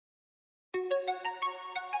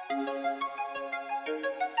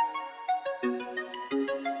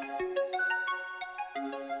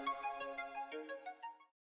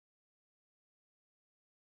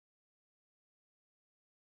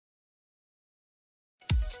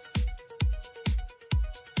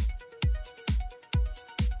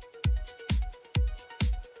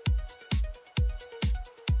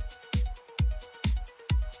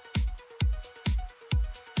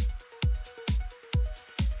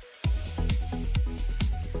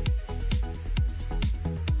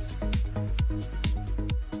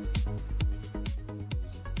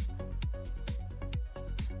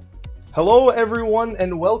Hello everyone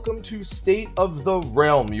and welcome to State of the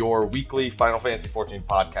Realm, your weekly Final Fantasy XIV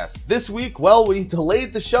podcast. This week, well, we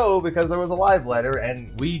delayed the show because there was a live letter,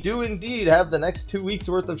 and we do indeed have the next 2 weeks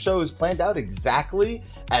worth of shows planned out exactly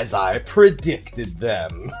as I predicted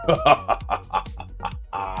them. We're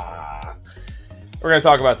going to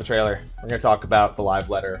talk about the trailer, we're going to talk about the live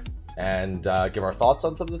letter, and give our thoughts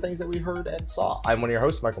on some of the things that we heard and saw. I'm one of your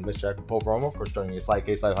hosts, Michael Mischak, Pope Romo. Of course, joining me is Sly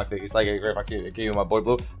K, Sly Foxy, Sly K, Great Foxy, aka my boy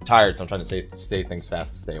Blue. I'm tired, so I'm trying to say things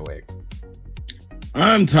fast to stay awake.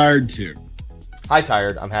 I'm tired too. Hi,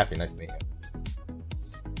 tired. I'm happy. Nice to meet you.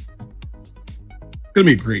 It's gonna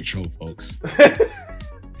be a great show, folks.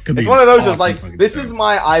 It's one of those shows. Like, this is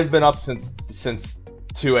my I've been up since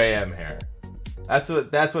 2 a.m. here.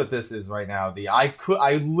 That's what this is right now.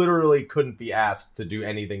 I literally couldn't be asked to do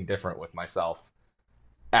anything different with myself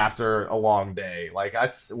after a long day. Like,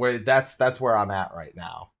 that's where I'm at right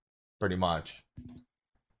now, pretty much.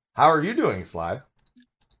 How are you doing, Sly?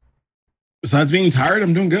 Besides being tired,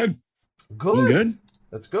 I'm doing good. Good. I'm good.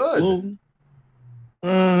 That's good. Well,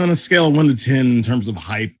 on a scale of 1 to 10 in terms of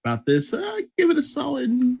hype about this, I give it a solid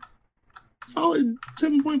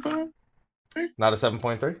 7.5. Right? Not a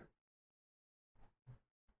 7.3.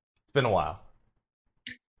 It's been a while.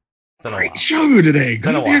 Great show today.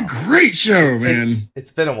 Gonna be a great show, man.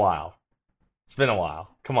 It's been a while. It's been a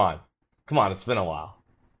while. Come on. It's been a while.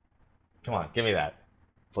 Come on, give me that,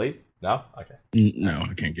 please. No, okay. No,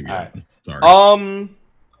 I can't give you that. Right. Sorry. It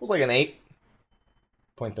was like an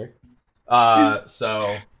 8.3. Yeah.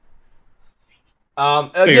 So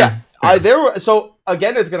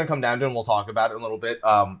again, it's gonna come down to, and we'll talk about it in a little bit.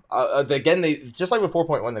 Again, they just like with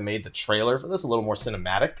 4.1, they made the trailer for this a little more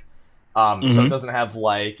cinematic. So it doesn't have,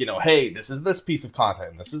 like, hey, this is this piece of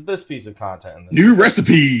content, and this is this piece of content, and new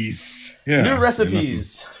recipes. Yeah, new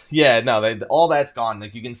recipes. Yeah, no, all that's gone.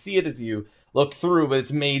 Like, you can see it if you look through, but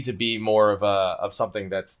it's made to be more of something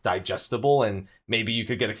that's digestible, and maybe you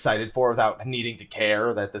could get excited for without needing to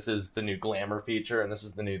care that this is the new glamour feature, and this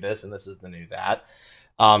is the new this, and this is the new that.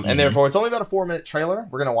 And therefore, it's only about a 4-minute trailer.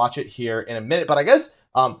 We're gonna watch it here in a minute, but I guess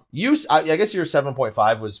I guess your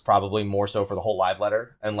 7.5 was probably more so for the whole live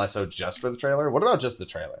letter and less so just for the trailer. What about just the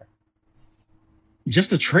trailer? Just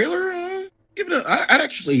the trailer? I'd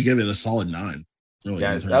actually give it a solid 9. Really,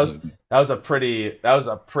 yeah, that was a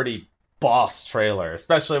pretty boss trailer,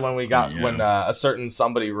 especially when we got when a certain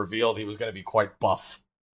somebody revealed he was going to be quite buff,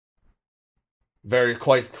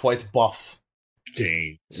 quite buff.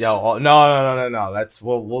 Gains. Yo, no. That's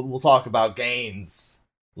we'll talk about gains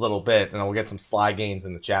a little bit, and we'll get some Sly gains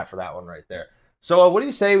in the chat for that one right there. So, what do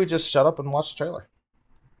you say we just shut up and watch the trailer?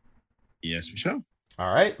 Yes, we shall.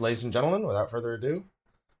 All right, ladies and gentlemen, without further ado,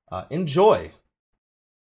 enjoy.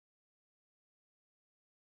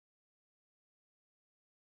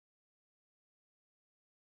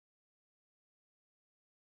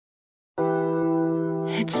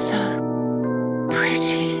 It's so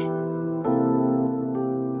pretty.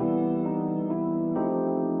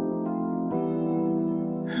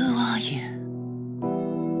 Who are you?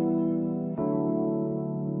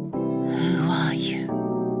 Who are you?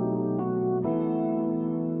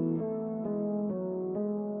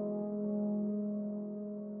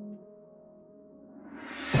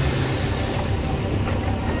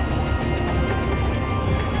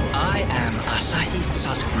 I am Asahi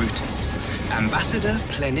Sus Brutus, Ambassador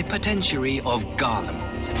Plenipotentiary of Garlemald.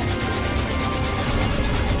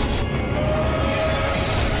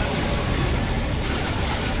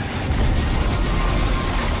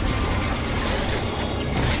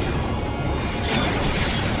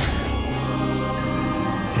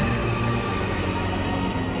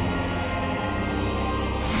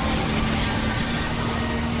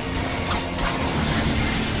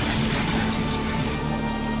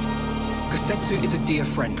 Gosetsu is a dear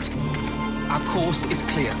friend. Our course is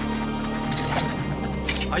clear.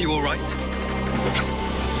 Are you all right?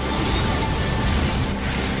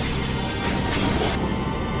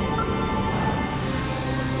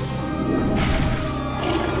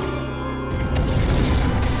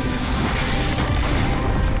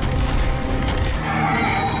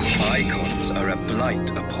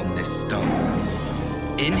 write upon this stone.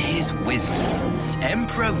 In his wisdom,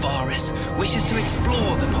 Emperor Varus wishes to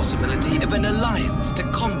explore the possibility of an alliance to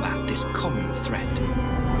combat this common threat.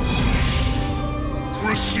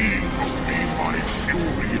 Receive of me my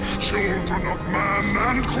fury, children of man,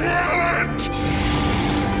 and quell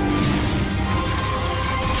it!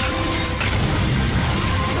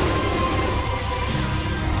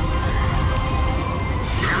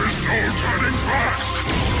 There is no turning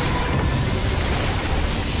back!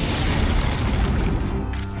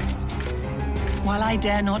 While I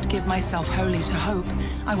dare not give myself wholly to hope,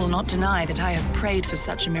 I will not deny that I have prayed for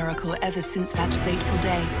such a miracle ever since that fateful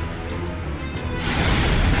day.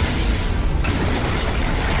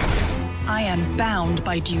 I am bound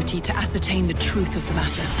by duty to ascertain the truth of the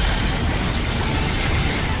matter.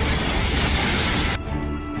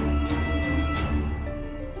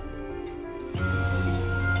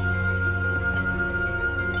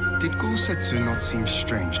 Did Gosetsu not seem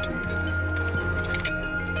strange to you?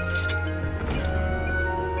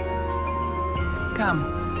 Come.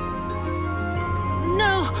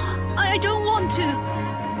 No, I don't want to.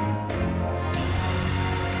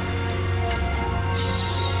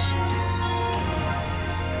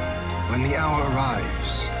 When the hour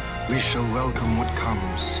arrives, we shall welcome what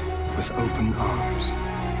comes with open arms.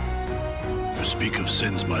 You speak of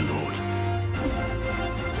sins, my lord.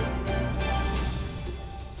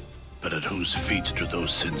 But at whose feet do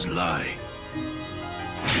those sins lie?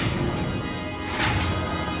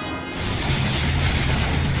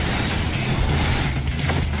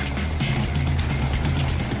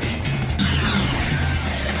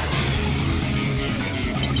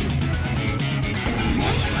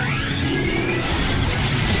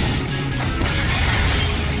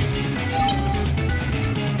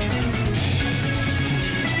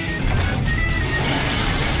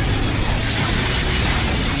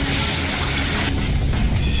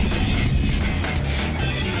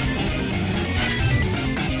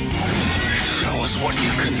 What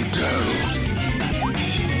you can do.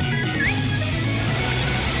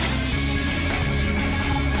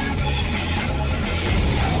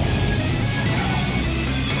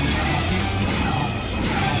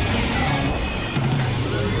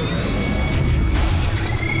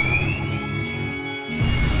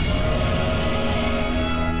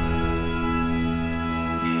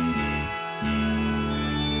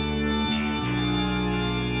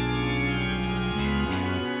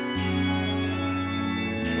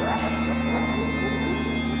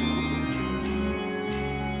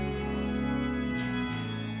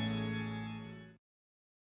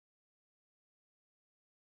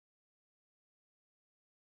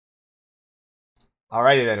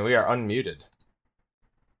 Alrighty then, we are unmuted.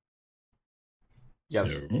 So-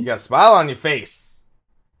 You got a smile on your face.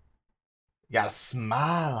 You got a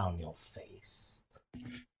smile on your face.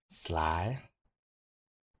 Sly.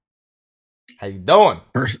 How you doing?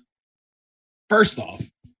 First off,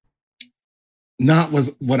 not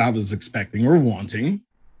was what I was expecting or wanting,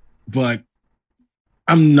 but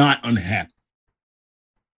I'm not unhappy.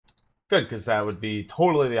 Good, because that would be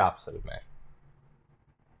totally the opposite of me.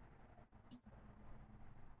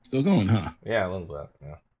 Still going, huh? Yeah, a little bit.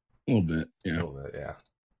 Yeah, A little bit, a yeah. little bit. Yeah,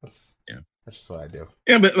 that's just what I do.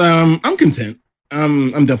 Yeah, but I'm content.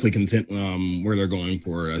 I'm definitely content where they're going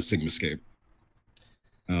for Sigmascape.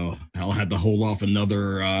 I'll have to hold off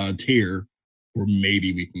another tier, or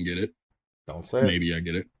maybe we can get it. Don't say it. Maybe I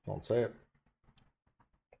get it. Don't say it.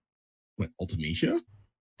 What, Ultimecia?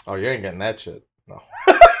 Oh, you ain't getting that shit. No.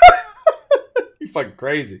 You fucking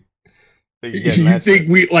crazy. Think you're You getting that think shit.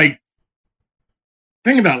 we like?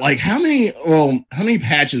 Think about like how many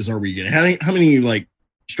patches are we getting? How many like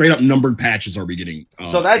straight up numbered patches are we getting?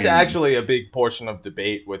 So that's in- actually a big portion of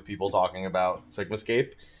debate with people talking about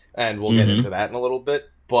Sigmascape, and we'll get Mhm. into that in a little bit.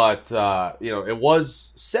 But it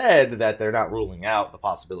was said that they're not ruling out the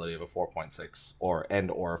possibility of a 4.6 or a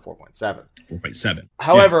 4.7. 4.7.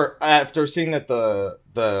 However, after seeing that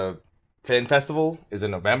the fan festival is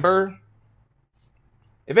in November,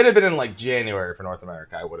 if it had been in like January for North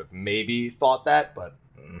America, I would have maybe thought that, but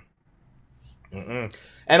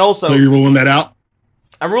and also So you're ruling that out?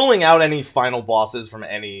 I'm ruling out any final bosses from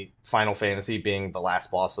any Final Fantasy being the last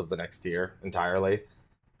boss of the next tier entirely.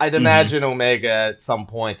 I'd imagine Omega at some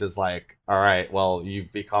point is like, all right, well,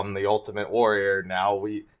 you've become the Ultimate Warrior. Now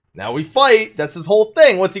we fight. That's his whole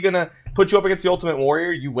thing. What's he gonna put you up against the Ultimate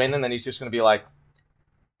Warrior? You win, and then he's just gonna be like,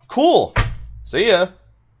 cool, see ya.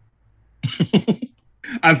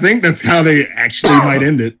 I think that's how they actually might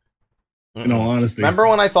end it. In all honesty, Remember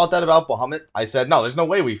when I thought that about Bahamut? I said, no, there's no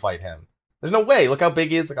way we fight him. There's no way. Look how big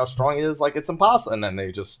he is. Look how strong he is. Like, it's impossible. And then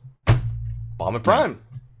they just Bahamut Prime.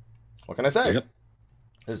 What can I say? Yep.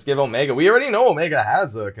 Just give Omega. We already know Omega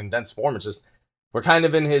has a condensed form. It's just we're kind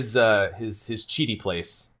of in his cheaty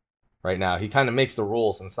place right now. He kind of makes the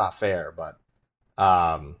rules, and it's not fair. But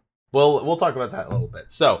we'll talk about that in a little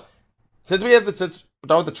bit. So since we're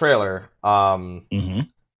done with the trailer, I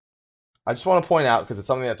just want to point out, because it's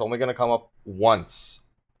something that's only going to come up once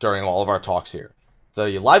during all of our talks here.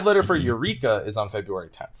 The live letter for Eureka is on February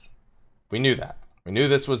 10th. We knew that. We knew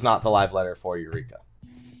this was not the live letter for Eureka.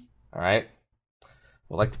 All right.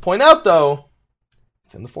 We'd like to point out, though,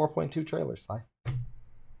 it's in the 4.2 trailer, Sly.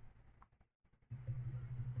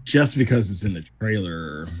 Just because it's in the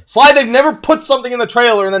trailer. Sly, they've never put something in the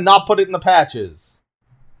trailer and then not put it in the patches.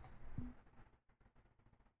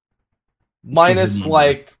 Minus,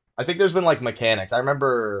 like, I think there's been, like, mechanics.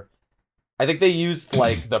 I think they used,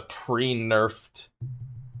 like, the pre-nerfed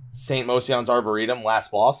St. Mocion's Arboretum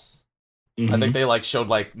last boss. I think they, like, showed,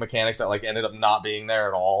 like, mechanics that, like, ended up not being there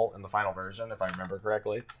at all in the final version, if I remember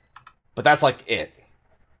correctly. But that's, like, it.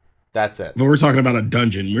 That's it. But we're talking about a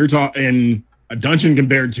dungeon. We're talking a dungeon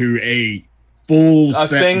compared to a full a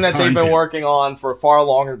set thing of that content. they've been working on for far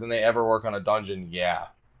longer than they ever work on a dungeon. Yeah.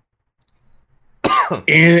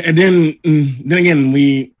 and then again,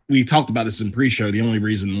 we talked about this in pre-show. The only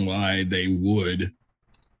reason why they would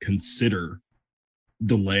consider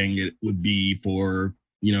delaying it would be for,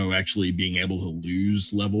 you know, actually being able to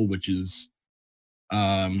lose level, which is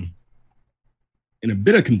in a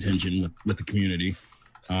bit of contention with the community.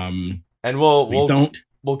 And we'll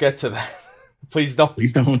get to that. Please don't.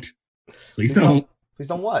 Please don't. Please don't. Please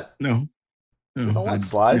don't what? No. Please don't what,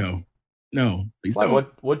 Sly? No. Please Sly, don't.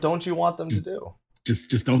 what don't you want them to do?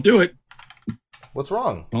 Just don't do it. What's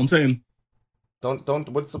wrong? That's all I'm saying. Don't.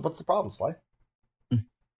 What's the problem, Sly?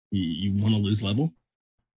 You want to lose level?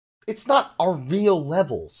 It's not a real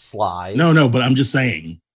level, Sly. No, but I'm just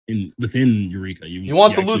saying, within Eureka, you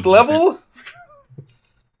want to lose level?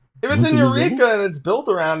 If it's in Eureka and it's built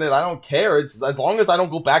around it, I don't care. It's as long as I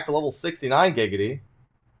don't go back to level 69, Giggity.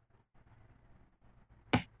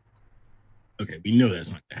 Okay, we know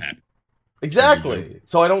that's not gonna happen. Exactly.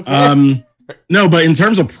 So I don't care. No, but in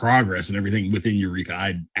terms of progress and everything within Eureka,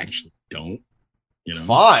 I actually don't. You know,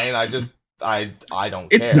 fine. I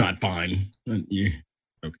don't care. It's not fine. Yeah.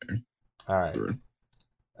 Okay. All right. Sure.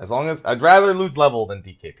 As long as I'd rather lose level than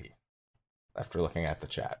DKP. After looking at the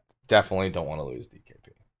chat, definitely don't want to lose DKP.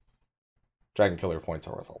 Dragon Killer points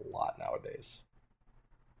are worth a lot nowadays.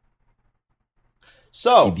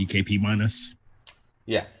 So DKP minus.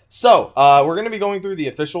 Yeah. So we're going to be going through the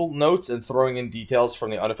official notes and throwing in details from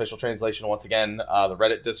the unofficial translation. Once again, the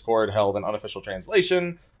Reddit Discord held an unofficial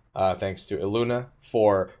translation. Thanks to Iluna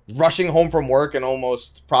for rushing home from work and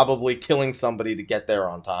almost probably killing somebody to get there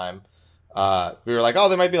on time. We were like, oh,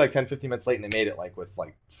 they might be like 10, 15 minutes late, and they made it like with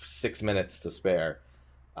like 6 minutes to spare.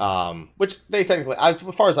 Which they technically, as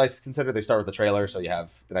far as I consider, they start with the trailer, so you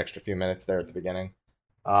have an extra few minutes there at the beginning.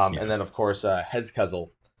 And then, of course, Hezkezel,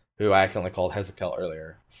 who I accidentally called Hezekiel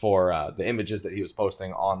earlier, for the images that he was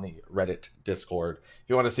posting on the Reddit Discord. If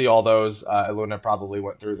you want to see all those, Iluna probably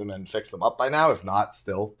went through them and fixed them up by now. If not,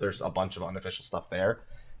 still, there's a bunch of unofficial stuff there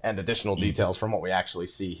and additional details from what we actually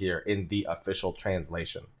see here in the official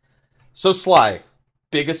translation. So, Sly,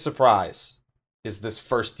 biggest surprise is this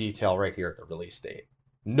first detail right here at the release date.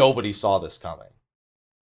 Nobody saw this coming.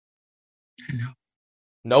 No.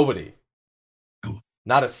 Nobody. No.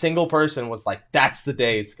 Not a single person was like, that's the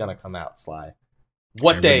day it's going to come out, Sly.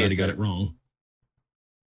 What day is it? Everybody got it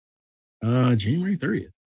wrong. January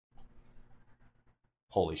 30th.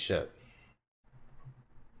 Holy shit.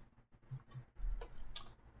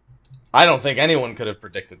 I don't think anyone could have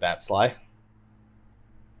predicted that, Sly.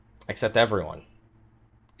 Except everyone.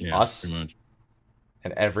 Yeah, us. pretty much.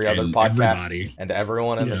 And every other podcast. Everybody. And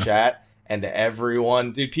everyone in the chat. And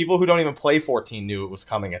everyone. Dude, people who don't even play 14 knew it was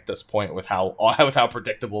coming at this point with how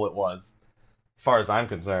predictable it was. As far as I'm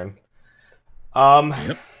concerned.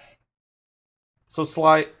 Yep. So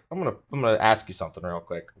Sly, I'm gonna ask you something real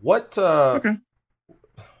quick. What Okay.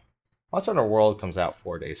 Monster Hunter World comes out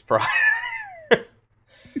 4 days prior.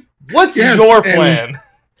 What's your plan?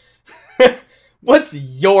 What's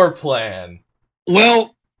your plan?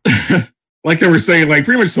 Well, like they were saying, like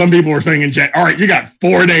pretty much some people were saying in chat, all right, you got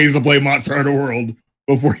 4 days to play Monster Hunter World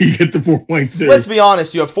before you get to 4.2. Let's be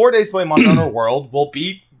honest, you have 4 days to play Monster Hunter World. We'll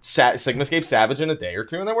beat Sigmascape Savage in a day or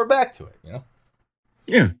two, and then we're back to it, you know?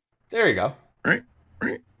 Yeah. There you go. Right.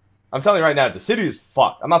 I'm telling you right now, Dissidia is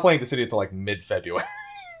fucked. I'm not playing Dissidia until like mid-February.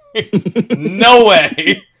 No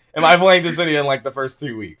way am I playing Dissidia in like the first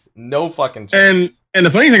 2 weeks. No fucking chance. And the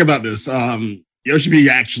funny thing about this, Yoshi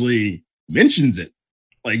actually mentions it.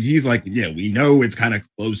 Like he's like, yeah, we know it's kind of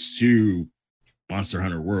close to Monster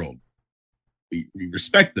Hunter World. we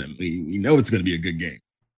respect them. We know it's going to be a good game,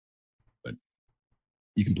 but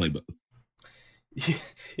you can play both.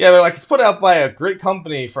 Yeah, they're like, it's put out by a great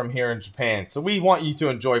company from here in Japan, so we want you to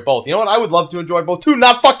enjoy both. You know what? I would love to enjoy both too,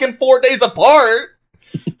 not fucking 4 days apart.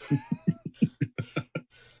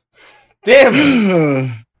 Damn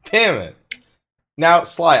it. Damn it. Now,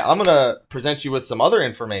 Sly, I'm going to present you with some other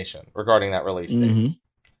information regarding that release date.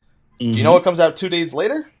 Mm-hmm. Do you know what comes out 2 days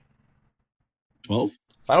later? 12?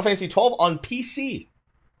 Final Fantasy 12 on PC.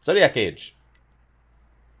 Zodiac Age.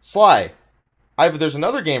 Sly, there's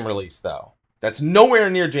another game release, though, that's nowhere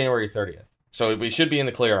near January 30th. So we should be in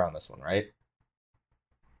the clear on this one, right?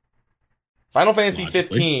 Final Fantasy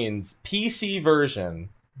 15's PC version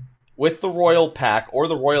with the Royal Pack or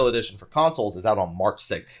the Royal Edition for consoles is out on March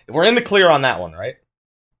 6th. We're in the clear on that one, right?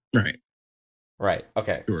 Right. Right.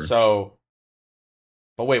 Okay. Sure. So,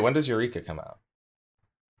 but wait, when does Eureka come out?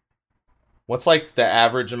 What's like the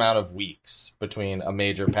average amount of weeks between a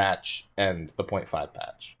major patch and the 0.5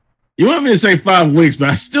 patch? You want me to say 5 weeks, but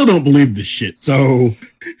I still don't believe this shit. So,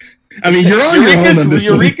 I mean, you're on your own on this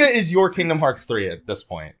Eureka is your Kingdom Hearts 3 at this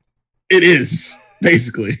point. It is,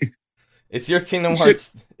 basically. It's your Kingdom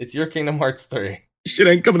Hearts. It's your Kingdom Hearts 3. Shit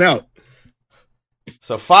ain't coming out.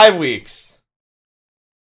 So 5 weeks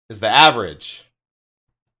is the average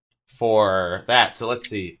for that. So let's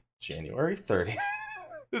see. January 30th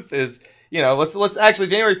is, let's actually,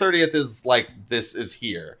 January 30th is like, this is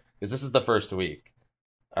here. Because this is the first week.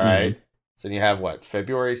 All right. So you have what?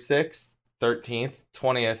 February 6th, 13th,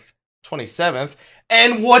 20th, 27th.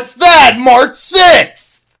 And what's that? March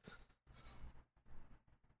 6th!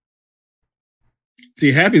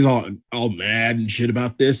 See, Happy's all mad and shit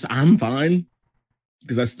about this. I'm fine.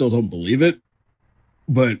 Because I still don't believe it.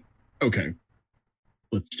 But, okay.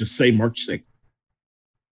 Let's just say March 6th.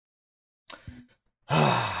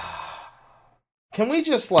 Can we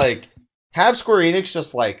just, have Square Enix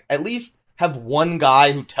just, at least have one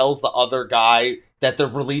guy who tells the other guy that they're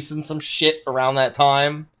releasing some shit around that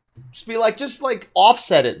time? Just be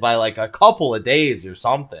offset it by, a couple of days or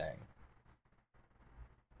something.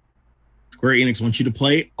 Square Enix wants you to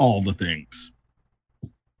play all the things.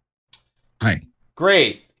 Hi.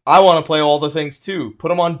 Great. I want to play all the things, too. Put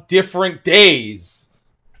them on different days.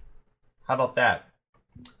 How about that?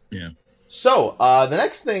 Yeah. So, the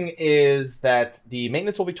next thing is that the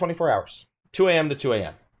maintenance will be 24 hours. 2 a.m. to 2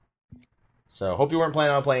 a.m. So, hope you weren't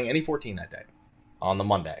planning on playing any 14 that day. On the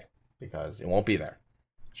Monday. Because it won't be there.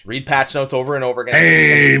 Just read patch notes over and over again.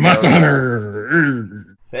 Hey, Monster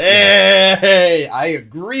Hunter! Hey! I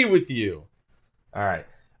agree with you. Alright.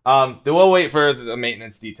 We'll wait for the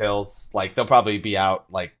maintenance details. They'll probably be out,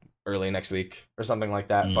 early next week or something like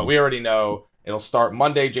that. But we already know it'll start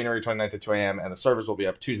Monday, January 29th at 2 a.m. And the servers will be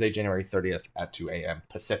up Tuesday, January 30th at 2 a.m.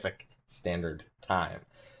 Pacific Standard Time.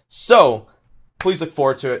 So, please look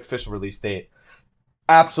forward to it. Official release date.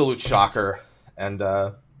 Absolute shocker. And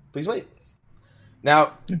please wait.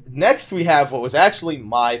 Now, next we have what was actually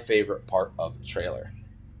my favorite part of the trailer.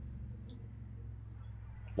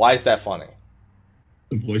 Why is that funny?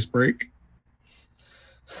 The voice break?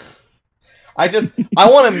 I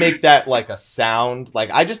want to make that a sound.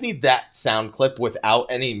 I just need that sound clip without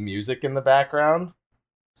any music in the background.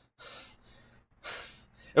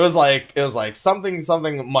 It was like something,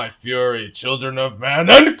 my fury, children of man,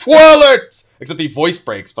 and quell it! Except he voice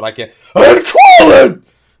breaks, but I can't, and quell it!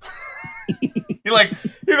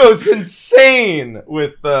 he goes insane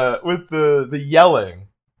with the yelling.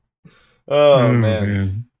 Oh,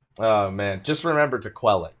 man. Oh, man. Just remember to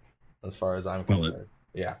quell it, as far as I'm concerned.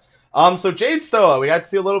 Yeah. So Jade Stoa, we got to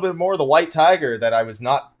see a little bit more of the White Tiger that I was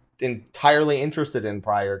not entirely interested in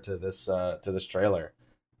prior to this trailer.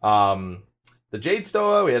 The Jade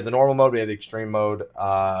Stoa, we have the normal mode, we have the extreme mode.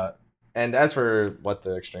 And as for what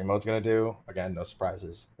the extreme mode's going to do, again, no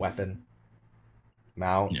surprises. Weapon,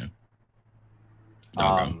 mount. Yeah.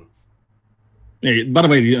 Hey, by the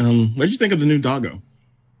way, what did you think of the new doggo?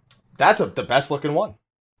 That's the best looking one.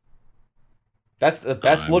 That's the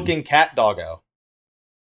best looking cat doggo.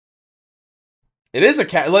 It is a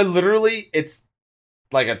cat. Literally, it's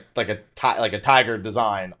like a tiger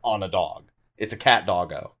design on a dog. It's a cat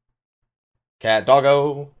doggo. Cat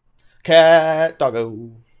doggo. Cat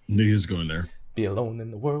doggo. Knew he was going there. Be alone in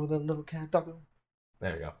the world with a little cat doggo.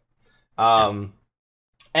 There you go.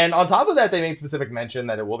 And on top of that, they made specific mention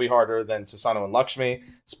that it will be harder than Susanoo and Lakshmi,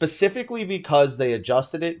 specifically because they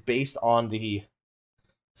adjusted it based on the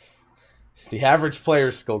average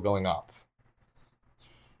player's skill going up.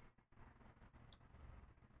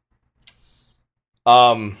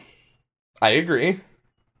 I agree.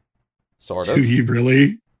 Sort of. Do you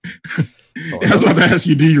really? Sort I was about to ask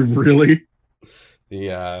you, do you really?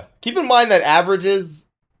 The keep in mind that averages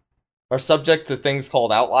are subject to things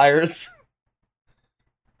called outliers,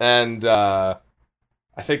 and I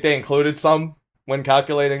think they included some when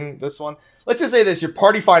calculating this one. Let's just say this: your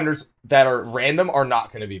party finders that are random are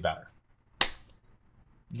not going to be better.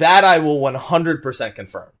 That I will 100%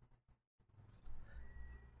 confirm.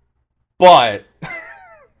 But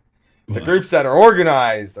the groups that are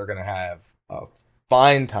organized are going to have a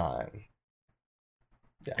fine time.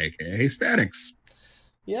 Yeah. AKA statics.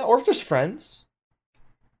 Yeah, or just friends.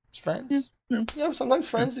 Just friends. Yeah. You know, sometimes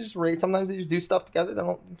friends they just raid. Sometimes they just do stuff together. They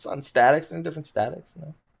don't. It's on statics. They're in different statics. You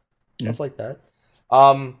know, stuff like that.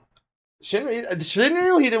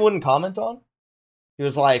 Shinryu, he wouldn't comment on. He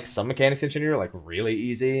was like, some mechanics in Shinryu are like really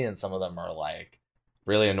easy, and some of them are like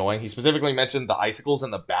really annoying. He specifically mentioned the icicles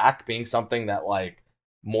in the back being something that like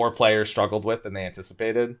more players struggled with than they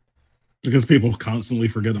anticipated. Because people constantly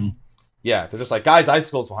forget them. Yeah, they're just like, guys,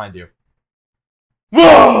 icicles behind you.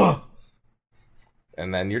 Whoa!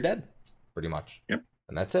 And then you're dead, pretty much. Yep.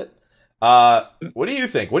 And that's it. What do you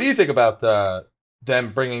think? What do you think about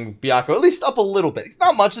them bringing Byakko at least up a little bit? It's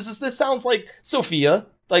not much. This sounds like Sophia.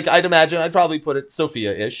 Like I'd imagine, I'd probably put it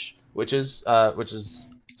Sophia-ish, which is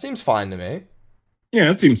seems fine to me. Yeah,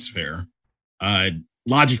 it seems fair.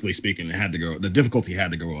 Logically speaking, it had to go. The difficulty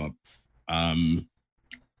had to go up.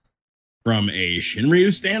 From a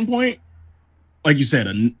Shinryu standpoint, like you said,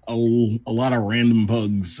 a lot of random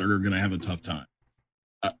bugs are gonna have a tough time.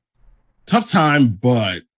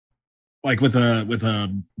 But like with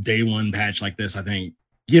a day one patch like this, I think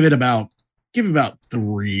give it about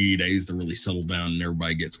 3 days to really settle down and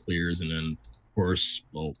everybody gets clears, and then of course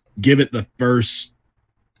we'll give it the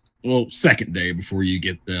second day before you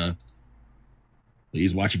get the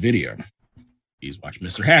please watch a video. Please watch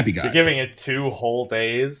Mr. Happy Guy. You're giving it 2 whole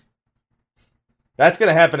days. That's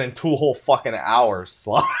gonna happen in 2 whole fucking hours,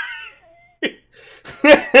 Sly.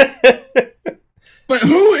 But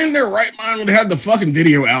who in their right mind would have the fucking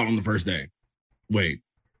video out on the first day? Wait,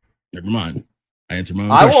 never mind. I answered my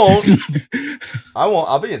own question. I won't.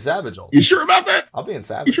 I'll be in Savage all day. You sure about that? I'll be in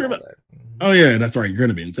Savage. You sure about that? Oh yeah, that's right. You're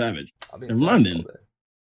gonna be in Savage. I'll be in London.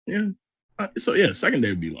 Yeah. So yeah, second day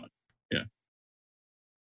would be London. Yeah.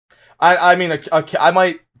 I mean, I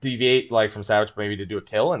might deviate like from Savage maybe to do a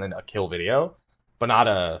kill and then a kill video, but not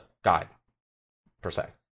a guide per se.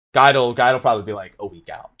 Guide will probably be like a week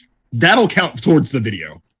out. That'll count towards the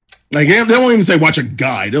video. Like they won't even say watch a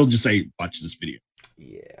guide. They'll just say watch this video.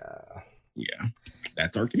 Yeah.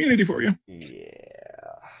 That's our community for you.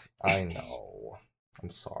 Yeah. I know. I'm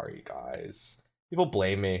sorry, guys. People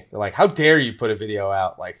blame me. They're like, how dare you put a video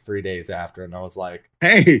out like 3 days after? And I was like,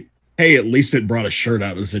 hey, at least it brought a shirt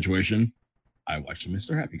out of the situation. I watched the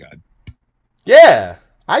Mr. Happy Guide. Yeah.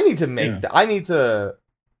 I need to make that. I need to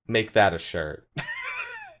make that a shirt.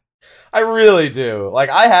 I really do. Like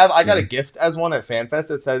I got a gift as one at FanFest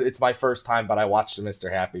that said it's my first time, but I watched the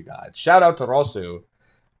Mr. Happy Guide. Shout out to Rosu.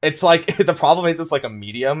 It's like the problem is it's like a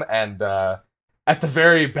medium, and at the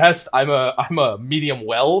very best, I'm a medium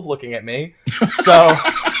well looking at me. So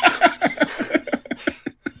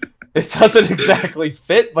it doesn't exactly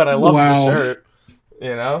fit, but I love the shirt.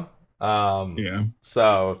 You know? Yeah.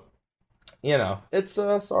 So, you know, it's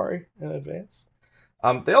sorry in advance.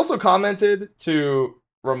 They also commented to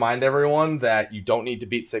remind everyone that you don't need to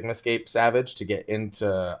beat Sigmascape Savage to get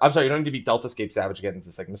into... I'm sorry, you don't need to beat Deltascape Savage to get into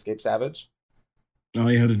Sigmascape Savage. All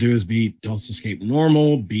you have to do is beat Deltascape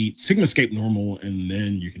Normal, beat Sigmascape Normal, and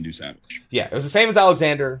then you can do Savage. Yeah, it was the same as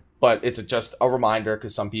Alexander, but it's just a reminder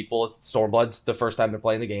because some people, Stormblood's the first time they're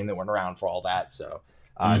playing the game. They weren't around for all that, so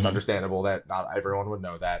it's understandable that not everyone would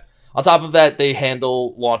know that. On top of that, they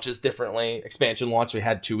handle launches differently. Expansion launch, we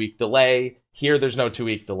had 2-week delay. Here, there's no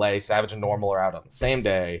 2-week delay. Savage and Normal are out on the same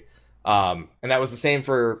day. And that was the same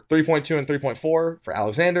for 3.2 and 3.4 for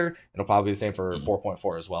Alexander. It'll probably be the same for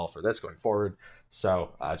 4.4 as well for this going forward.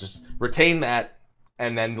 So just retain that.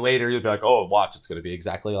 And then later you'll be like, oh, watch, it's going to be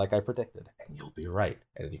exactly like I predicted. And you'll be right.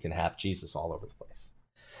 And you can have Jesus all over the place.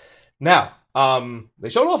 Now, they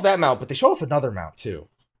showed off that mount, but they showed off another mount too.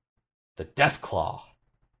 The Deathclaw.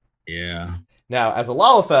 Yeah. Now, as a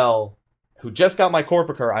Lalafell who just got my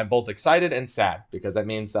Corpicur, I'm both excited and sad because that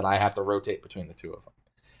means that I have to rotate between the two of them.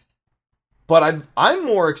 But I'm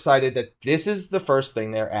more excited that this is the first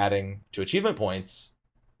thing they're adding to achievement points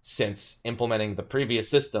since implementing the previous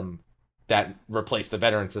system that replaced the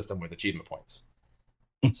veteran system with achievement points.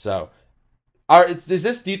 So, do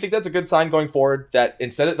you think that's a good sign going forward? That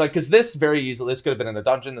instead of because this very easily, this could have been in a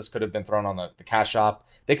dungeon, this could have been thrown on the cash shop.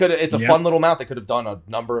 It's a fun little mount they could have done a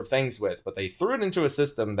number of things with, but they threw it into a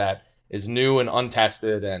system that is new and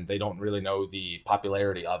untested, and they don't really know the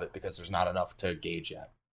popularity of it because there's not enough to gauge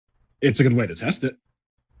yet. it's a good way to test it.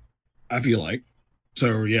 I feel like.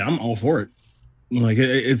 So yeah, I'm all for it. Like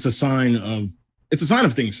it's a sign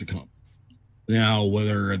of things to come. Now,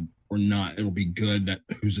 whether or not it'll be good,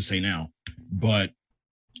 who's to say now? But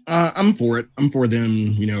I'm for it. I'm for them,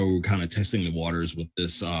 you know, kind of testing the waters with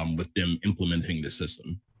this, with them implementing the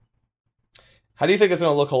system. How do you think it's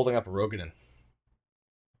going to look holding up a Rogadin?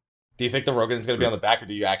 Do you think the Rogadin's going to be on the back, or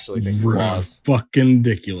do you actually think claws? Fucking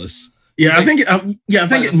ridiculous. Yeah, I think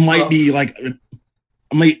it might be like,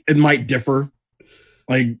 it might differ.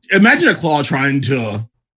 Like, imagine a claw trying to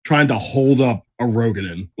hold up a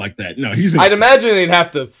Rogadin like that. No, I'd imagine he'd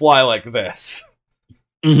have to fly like this,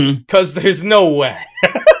 because there's no way.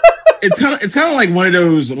 It's kind of like one of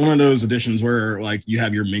those editions where like you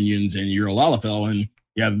have your minions and you're a Lalafell, and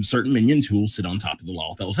you have certain minions who will sit on top of the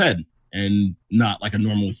Lalafell's head, and not like a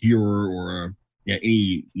normal hero or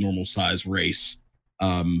any normal size race.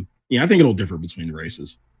 I think it'll differ between the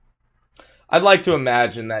races. I'd like to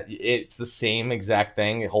imagine that it's the same exact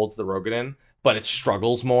thing. It holds the Rogadin, but it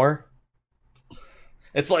struggles more.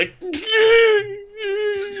 It's like,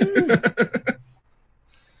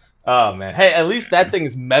 oh man. Hey, at least that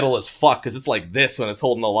thing's metal as fuck, because it's like this when it's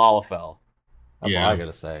holding the Lalafell. That's all I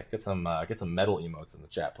gotta say. Get some metal emotes in the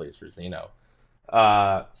chat, please, for Xeno.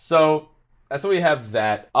 So that's what we have.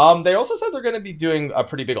 That they also said they're going to be doing a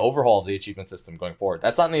pretty big overhaul of the achievement system going forward.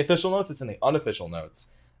 That's not in the official notes; it's in the unofficial notes.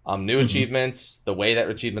 New achievements, the way that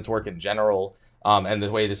achievements work in general, and the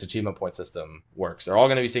way this achievement point system works. They're all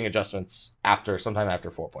going to be seeing adjustments sometime after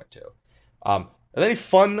 4.2. Are there any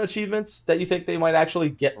fun achievements that you think they might actually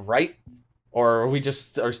get right, or are we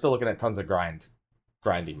just still looking at tons of grind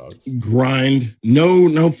emotes? Grind.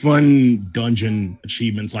 No fun dungeon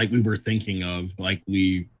achievements like we were thinking of, like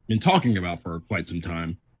we've been talking about for quite some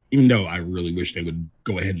time. Even though I really wish they would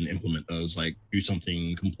go ahead and implement those, like do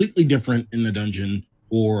something completely different in the dungeon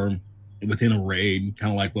or within a raid,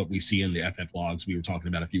 kind of like what we see in the FF logs we were talking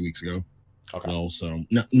about a few weeks ago. Okay. Well, so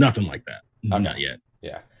nothing like that. Okay. Not yet.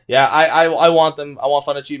 Yeah. I want them. I want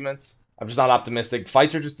fun achievements. I'm just not optimistic.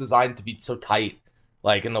 Fights are just designed to be so tight,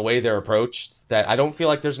 like in the way they're approached, that I don't feel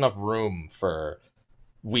like there's enough room for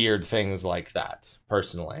weird things like that.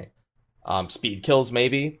 Personally, speed kills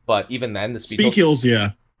maybe, but even then, the speed kills,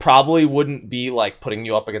 probably wouldn't be like putting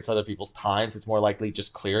you up against other people's times. It's more likely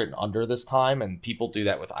just clear it in under this time, and people do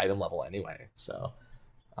that with item level anyway. So,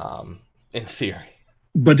 in theory.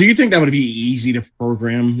 But do you think that would be easy to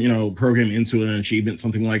program into an achievement?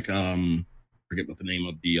 Something like forget what the name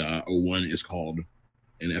of the 01 is called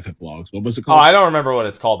in FF logs. What was it called? Oh, I don't remember what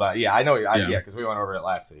it's called, but yeah, I know. Because we went over it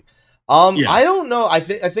last week. I don't know. I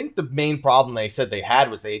think the main problem they said they had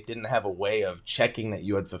was they didn't have a way of checking that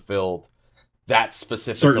you had fulfilled that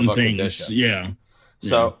specific certain of a things. Condition. Yeah.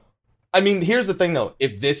 So, I mean, here's the thing though.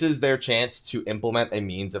 If this is their chance to implement a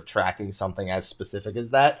means of tracking something as specific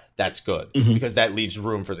as that, that's good, because that leaves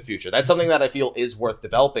room for the future. That's something that I feel is worth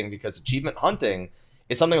developing, because achievement hunting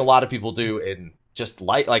is something a lot of people do in just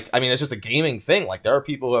it's just a gaming thing. Like, there are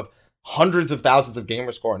people who have hundreds of thousands of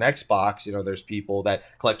gamer score on Xbox. There's people that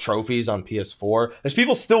collect trophies on PS4. There's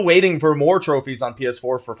people still waiting for more trophies on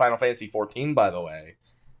PS4 for Final Fantasy 14, by the way.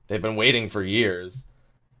 They've been waiting for years.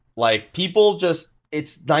 Like, people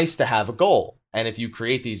it's nice to have a goal. And if you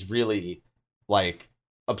create these really, like,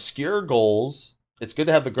 obscure goals, it's good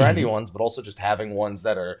to have the grindy ones, but also just having ones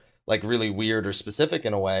that are, like, really weird or specific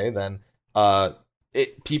in a way, then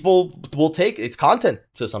people will take it's content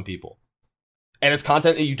to some people. And it's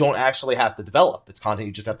content that you don't actually have to develop. It's content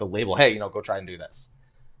you just have to label, hey, go try and do this.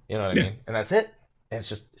 You know what I mean? And that's it. And it's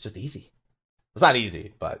just easy. It's not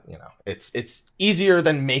easy, but it's easier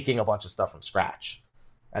than making a bunch of stuff from scratch,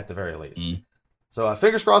 at the very least. So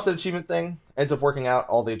fingers crossed that achievement thing ends up working out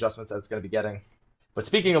all the adjustments that it's going to be getting. But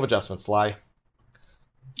speaking of adjustments, Sly,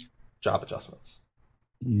 job adjustments.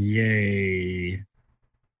 Yay!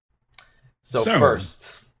 So first,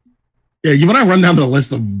 you want to run down the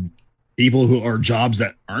list of people who are jobs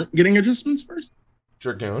that aren't getting adjustments first?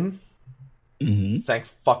 Dragoon. Thank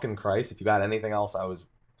fucking Christ! If you got anything else,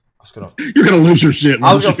 you're gonna lose your shit.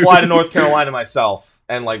 I was gonna fly to North Carolina myself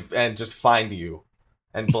and just find you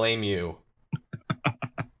and blame you.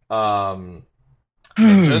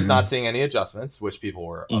 Just not seeing any adjustments, which people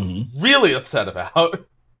were really upset about.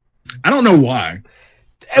 I don't know why.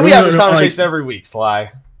 And we have this conversation every week,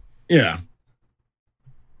 Sly. Yeah.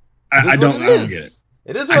 I don't get it.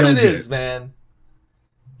 It is what it is, man.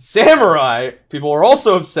 Samurai, people are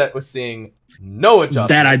also upset with seeing no adjustments.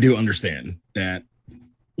 That I do understand. That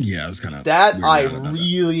it was kind of that I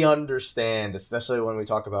really understand, especially when we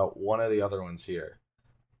talk about one of the other ones here.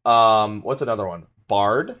 What's another one?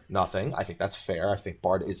 Bard, nothing. I think that's fair. I think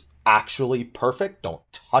Bard is actually perfect. Don't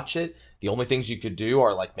touch it. The only things you could do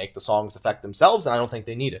are like make the songs affect themselves, and I don't think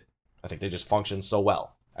they need it. I think they just function so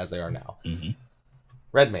well as they are now. Mm-hmm.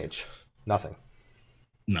 Red Mage, nothing.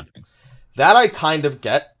 Nothing. That I kind of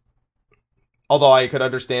get. Although I could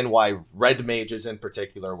understand why Red Mages in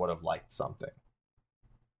particular would have liked something.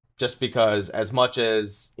 Just because as much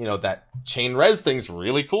as, you know, that chain res thing's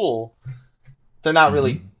really cool, they're not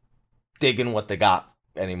really digging what they got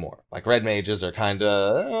anymore. Like Red Mages are kind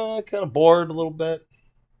of bored a little bit.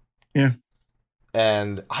 Yeah.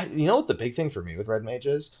 And you know what the big thing for me with Red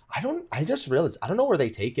Mages? I just realized I don't know where they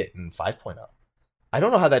take it in 5.0. I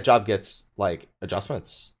don't know how that job gets like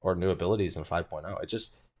adjustments or new abilities in 5.0. It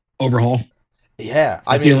just overhaul. Yeah,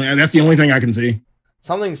 that's the only thing I can see.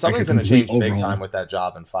 Something's going to change big time with that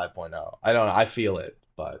job in 5.0. I don't know. I feel it,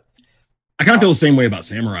 but I kind of feel the same way about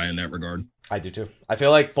Samurai in that regard. I do too. I feel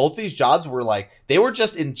like both these jobs were like, they were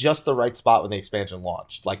just in just the right spot when the expansion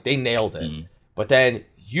launched. Like they nailed it. But then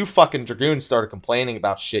you fucking Dragoons started complaining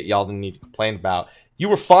about shit y'all didn't need to complain about. You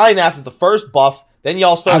were fine after the first buff. Then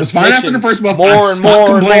y'all started. I was fine after the first buff. I stopped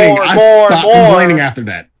complaining after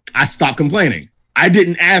that. I stopped complaining. I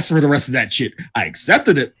didn't ask for the rest of that shit. I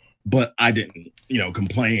accepted it, but I didn't,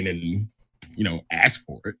 complain and, ask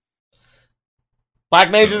for it.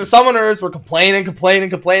 Black Mages and Summoners were complaining, and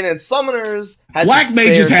Summoners had Black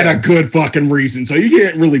Mages had a good fucking reason, so you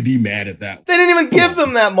can't really be mad at that. They didn't even give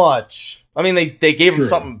them that much. I mean, they gave them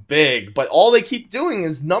something big, but all they keep doing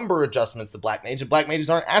is number adjustments to Black Mage, and Black Mages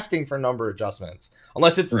aren't asking for number adjustments.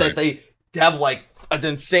 Unless it's that they have, like, an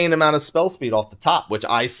insane amount of spell speed off the top, which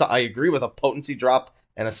I agree with. A potency drop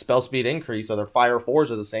and a spell speed increase, so their fire 4s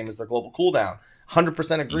are the same as their global cooldown.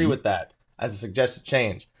 100% agree with that as a suggested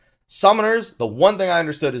change. Summoners, the one thing I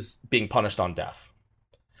understood is being punished on death.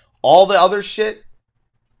 All the other shit,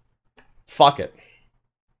 fuck it.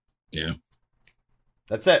 Yeah.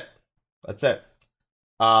 That's it.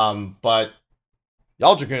 But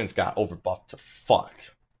y'all Dragoons got overbuffed to fuck.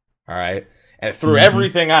 Alright? And it threw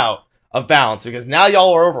everything out of balance, because now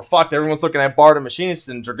y'all are overfucked. Everyone's looking at Bard and Machinist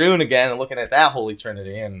and Dragoon again and looking at that holy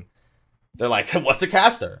trinity, and they're like, what's a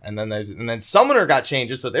caster? And then Summoner got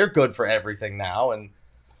changes, so they're good for everything now. And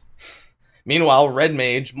meanwhile, Red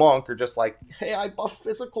Mage, Monk are just like, hey, I buff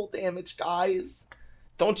physical damage, guys.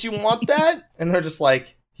 Don't you want that? And they're just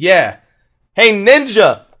like, yeah. Hey,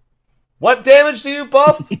 Ninja, what damage do you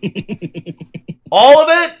buff? All of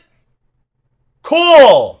it?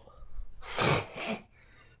 Cool.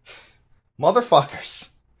 Motherfuckers.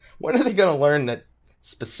 When are they going to learn that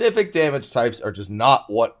specific damage types are just not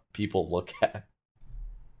what people look at?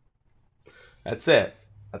 That's it.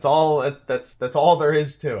 That's all there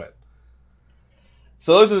is to it.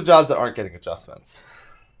 So those are the jobs that aren't getting adjustments.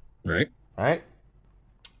 Right. All right.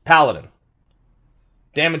 Paladin.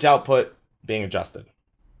 Damage output being adjusted.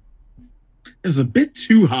 It's a bit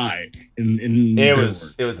too high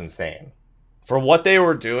it was insane. For what they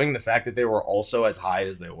were doing, the fact that they were also as high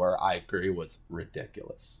as they were, I agree, was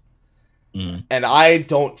ridiculous. And I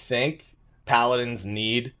don't think Paladins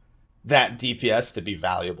need that DPS to be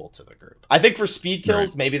valuable to the group. I think for speed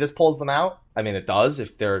kills, maybe this pulls them out. I mean, it does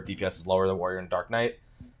if their DPS is lower than Warrior and Dark Knight.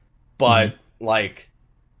 But, like,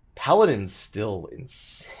 Paladin's still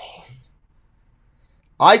insane.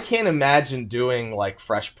 I can't imagine doing, like,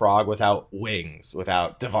 Fresh Prog without Wings,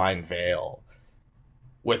 without Divine Veil,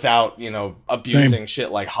 without, abusing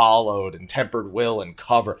shit like Hollowed and Tempered Will and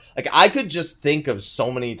Cover. Like, I could just think of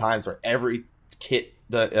so many times where every kit,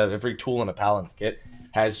 every tool in a Paladin's kit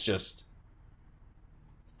has just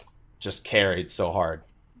carried so hard.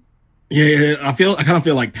 Yeah, I kind of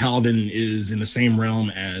feel like Paladin is in the same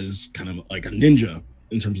realm as kind of like a Ninja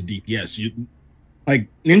in terms of DPS.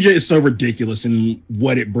 Ninja is so ridiculous in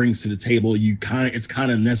what it brings to the table. It's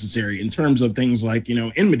kind of necessary in terms of things like,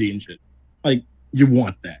 enmity and shit. Like, you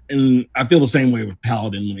want that. And I feel the same way with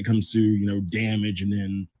Paladin when it comes to, damage and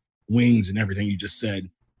then Wings and everything you just said.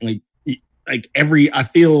 I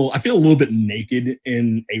feel a little bit naked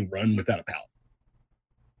in a run without a Paladin.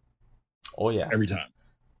 Oh yeah. Every time.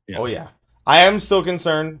 Yeah. Oh yeah. I am still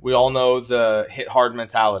concerned. We all know the hit hard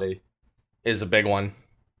mentality is a big one.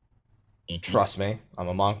 Trust me, I'm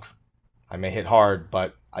a monk. I may hit hard,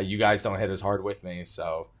 but you guys don't hit as hard with me,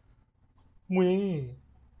 so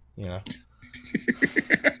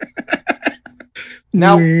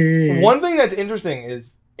Now, one thing that's interesting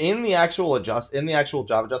is in the actual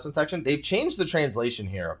job adjustment section, they've changed the translation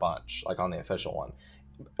here a bunch, like on the official one.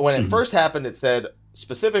 When it first happened, it said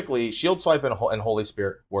specifically Shield Swipe and Holy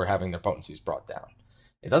Spirit were having their potencies brought down.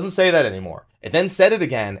 It doesn't say that anymore. It then said it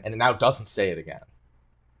again, and it now doesn't say it again.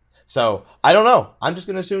 So I don't know. I'm just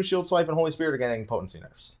gonna assume Shield Swipe and Holy Spirit are getting potency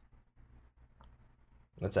nerfs.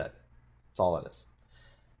 That's it. That's all it is.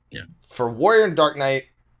 Yeah. For Warrior and Dark Knight,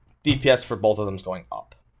 DPS for both of them is going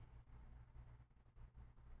up.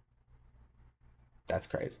 That's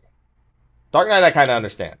crazy. Dark Knight, I kind of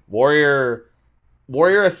understand. Warrior,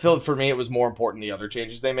 I feel for me it was more important the other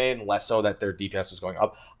changes they made, less so that their DPS was going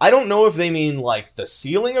up. I don't know if they mean like the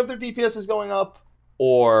ceiling of their DPS is going up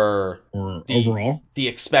or overall the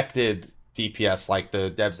expected DPS, like the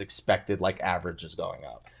devs expected like average is going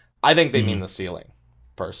up. I think they mean the ceiling,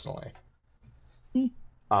 personally.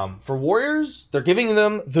 For Warriors, they're giving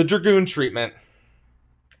them the Dragoon treatment.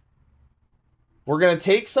 We're going to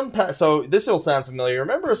take some... So this will sound familiar.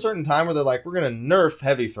 Remember a certain time where they're like, we're going to nerf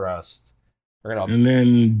Heavy Thrust. We're going to... And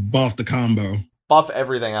then buff the combo. Buff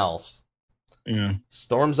everything else. Yeah.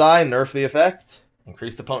 Storm's Eye, nerf the effect.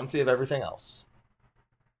 Increase the potency of everything else.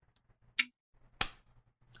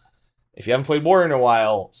 If you haven't played Warrior in a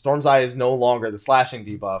while, Storm's Eye is no longer the slashing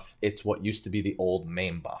debuff. It's what used to be the old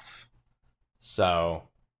main buff. So...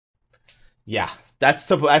 yeah, that's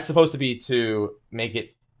supposed to be to make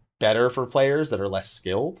it better for players that are less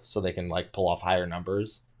skilled, so they can like pull off higher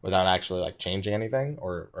numbers without actually like changing anything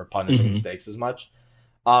or punishing mistakes as much.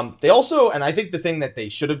 They also, and I think the thing that they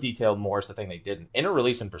should have detailed more is the thing they didn't. Inner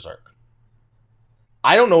Release and Berserk.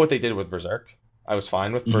 I don't know what they did with Berserk. I was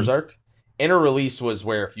fine with Berserk. Inner Release was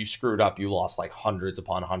where if you screwed up, you lost like hundreds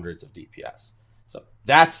upon hundreds of DPS. So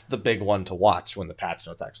that's the big one to watch when the patch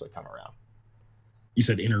notes actually come around. You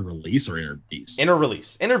said Inner Release or Inner Beast? Inner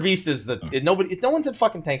Release. Inner Beast is the no one's in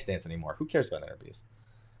fucking tank stance anymore. Who cares about Inner Beast?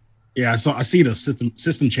 Yeah, so I see the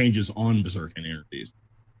system changes on Berserk and Inner Beast.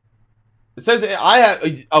 It says I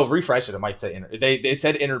have refresh it. It might say it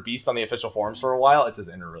said Inner Beast on the official forums for a while. It says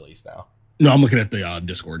Inner Release now. No, I'm looking at the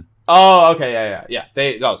Discord. Oh, okay,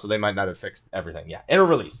 yeah. So they might not have fixed everything. Yeah, Inner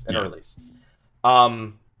Release.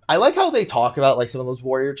 I like how they talk about like some of those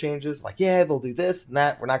Warrior changes. Like, yeah, they'll do this and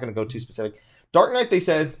that. We're not going to go too specific. Dark Knight, they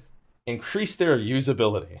said, increase their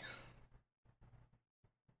usability.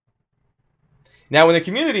 Now, when the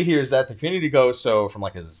community hears that, the community goes, so from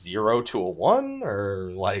like a 0 to a 1?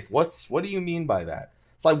 Or like, what do you mean by that?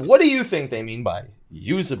 It's like, what do you think they mean by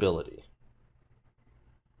usability?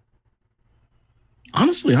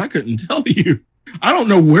 Honestly, I couldn't tell you. I don't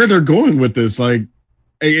know where they're going with this. Like,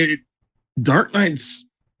 Dark Knights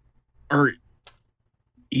are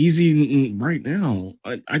easy right now.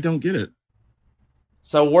 I don't get it.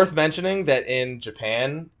 So worth mentioning that in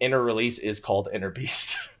Japan, Inner Release is called Inner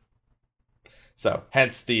Beast. So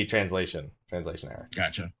hence the translation error.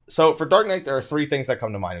 Gotcha. So for Dark Knight, there are 3 things that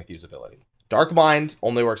come to mind with usability. Dark Mind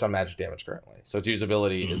only works on magic damage currently, so its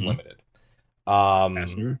usability is limited.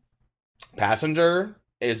 Passenger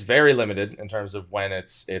is very limited in terms of when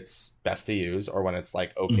it's best to use or when it's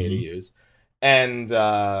like okay to use. And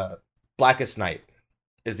Blackest Night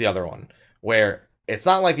is the other one, where it's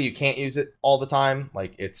not like you can't use it all the time.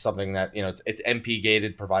 Like it's something that, you know, it's MP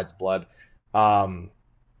gated, provides blood.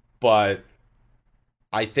 But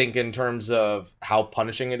I think in terms of how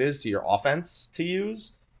punishing it is to your offense to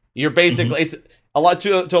use, you're basically it's a lot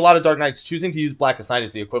to a lot of Dark Knights. Choosing to use Blackest Night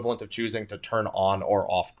is the equivalent of choosing to turn on or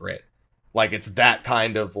off grit. Like it's that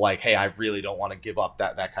kind of like, hey, I really don't want to give up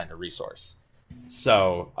that kind of resource.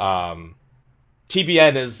 So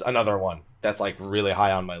TBN is another one that's like really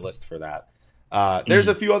high on my list for that. There's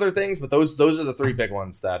a few other things, but those are the 3 big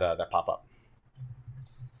ones that pop up.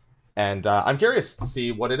 And I'm curious to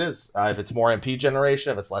see what it is. If it's more MP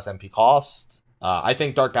generation, if it's less MP cost. I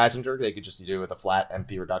think Dark Passenger, they could just do with a flat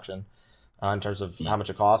MP reduction in terms of how much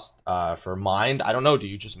it costs. For Mind, I don't know. Do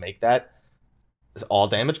you just make that all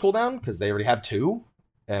damage cooldown? Because they already have 2.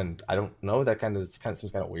 And I don't know. That kind of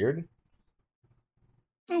seems kind of weird.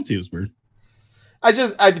 I don't see it as weird.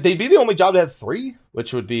 They'd be the only job to have 3,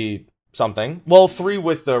 which would be something. Well, 3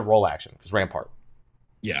 with the roll action, because Rampart.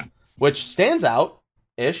 Yeah. Which stands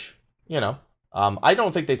out-ish, you know. I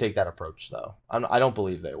don't think they take that approach, though. I don't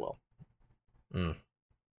believe they will.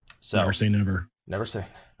 So Never say never. Never say.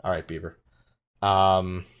 All right, Bieber.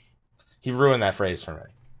 He ruined that phrase for me.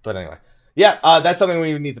 But anyway. Yeah, that's something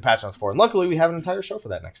we need the patch notes for. And luckily, we have an entire show for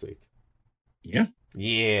that next week. Yeah.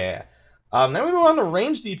 Yeah. Then we move on to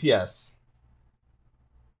range DPS.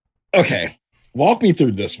 Okay. Walk me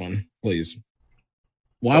through this one, please.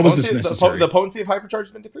 Why was this necessary? The potency of Hypercharge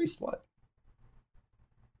has been decreased. What?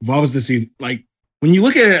 Why was this like when you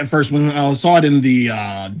look at it at first, when I saw it in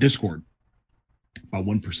the Discord, about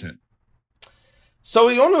 1%. So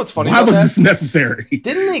you don't know what's funny? Why was this necessary?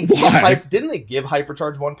 Didn't they give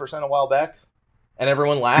Hypercharge 1% a while back, and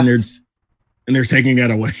everyone laughed? And they're taking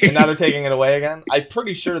it away. And now they're taking it away again. I'm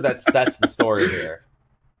pretty sure that's the story here.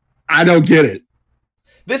 I don't get it.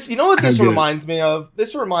 This, you know what I don't this get it. reminds me of?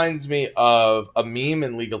 This reminds me of a meme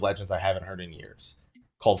in League of Legends I haven't heard in years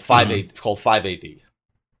called 5 called 5 AD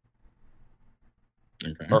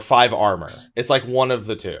Okay. or 5 armor. It's like one of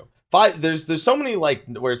the two. 5 there's so many like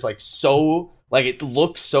where it's like so like it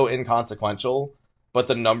looks so inconsequential, but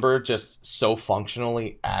the number just so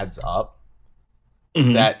functionally adds up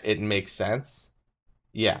Mhm. that it makes sense.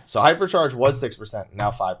 Yeah. So hypercharge was 6%,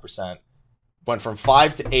 now 5%. Went from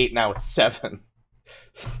 5 to 8, now it's 7.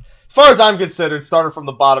 As far as I'm considered, started from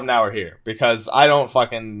the bottom, now we're here. Because I don't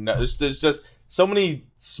fucking know. There's just so many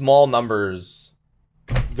small numbers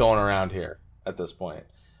going around here at this point.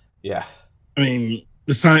 Yeah. I mean,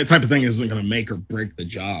 this type of thing isn't going to make or break the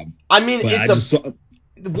job. I mean, But I it's just saw,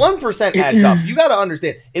 1% adds up. You got to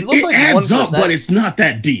understand. It looks it like adds 1%. up, but it's not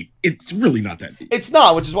that deep. It's really not that deep. It's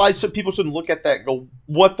not, which is why people shouldn't look at that and go,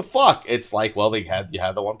 what the fuck? It's like, well, you had the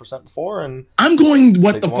 1% before, and I'm going,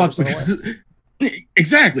 what Take the the fuck? 1% Because,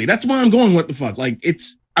 exactly. That's why I'm going, what the fuck? Like,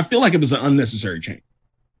 I feel like it was an unnecessary change.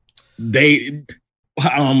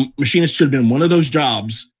 Machinist should have been one of those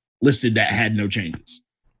jobs listed that had no changes.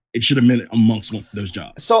 It should have been amongst one of those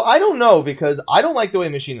jobs. so I don't know, because I don't like the way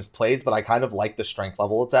Machinist plays, but I kind of like the strength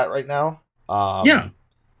level it's at right now. Yeah.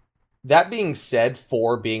 That being said,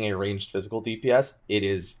 for being a ranged physical DPS, it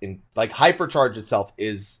is like hypercharge itself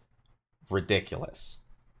is ridiculous.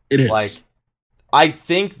 It is. Like, I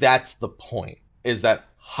think that's the point, is that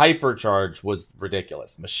hypercharge was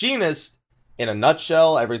ridiculous. Machinist, in a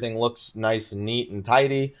nutshell, everything looks nice and neat and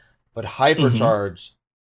tidy, but hypercharge,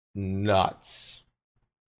 nuts.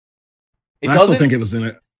 I still think it was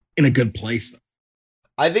in a good place, though.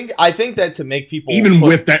 I think that to make people Even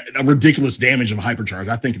with that ridiculous damage of hypercharge,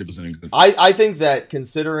 I think it was in a good place. I think that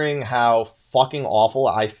considering how fucking awful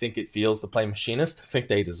I think it feels to play Machinist, I think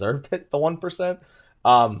they deserved it, the 1%.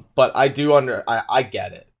 But I do I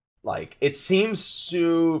get it. Like, it seems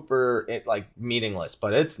super like meaningless,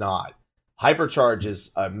 but it's not. Hypercharge is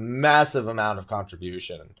a massive amount of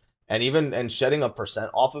contribution, and shedding 1%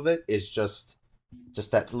 off of it is just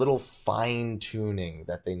that little fine tuning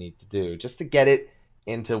that they need to do just to get it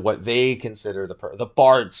into what they consider the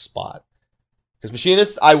bard spot. Because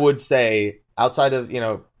Machinist, I would say, outside of,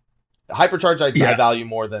 hypercharge, I value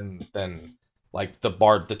more than like the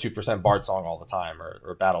 2% bard song all the time,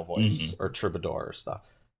 or battle voice, or troubadour or stuff.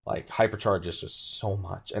 Like, hypercharge is just so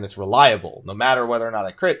much, and it's reliable no matter whether or not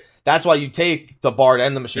I crit. That's why you take the bard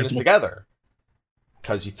and the Machinist together,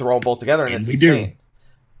 because you throw them both together and it's insane.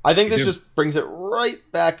 I think this just brings it right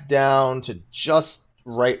back down to just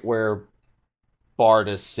right where bard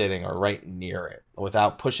is sitting, or right near it,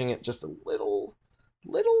 without pushing it just a little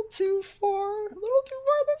too far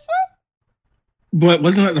this way. But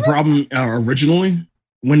wasn't that the problem originally?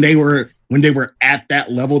 When they were at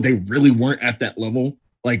that level, they really weren't at that level.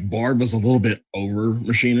 Like, bard was a little bit over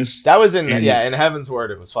Machinist. That was in Heaven's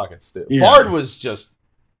Word, it was fucking stupid. Yeah. Bard was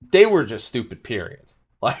they were just stupid, period.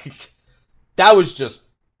 Like, that was just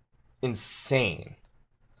insane.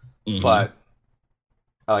 But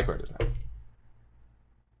I like where it is now.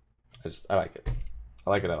 I like it. I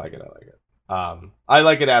like it. I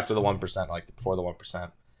like it after the 1%. I liked it before the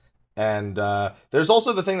 1%. And there's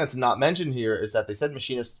also the thing that's not mentioned here, is that they said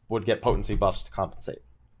Machinists would get potency buffs to compensate.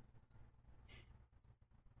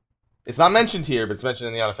 It's not mentioned here, but it's mentioned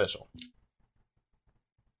in the unofficial.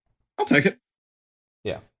 I'll take it.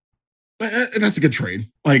 Yeah. That's a good trade.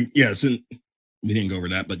 Like, yes, and we didn't go over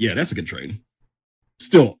that, but yeah, that's a good trade.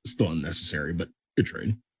 Still unnecessary, but good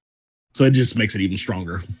trade. So it just makes it even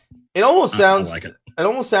stronger. It almost sounds I like it. It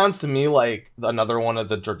almost sounds to me like another one of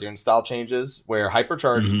the Dragoon style changes, where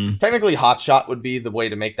hypercharge, technically hotshot would be the way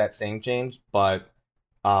to make that same change, but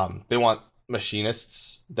they want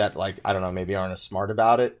Machinists that, like, I don't know, maybe aren't as smart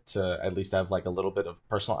about it to at least have like a little bit of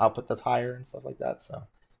personal output that's higher and stuff like that. So,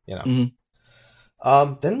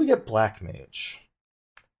 then we get Black Mage.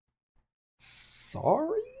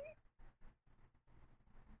 Sorry?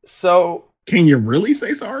 So, can you really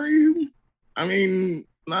say sorry? I mean,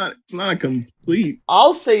 it's not a complete.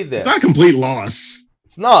 I'll say this. It's not a complete loss.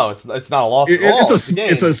 It's not a loss at all.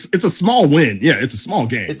 It's a small win. Yeah, it's a small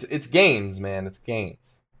game. It's gains, man. It's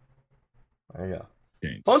gains. There you go.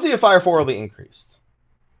 Gains. Potency of Fire 4 will be increased.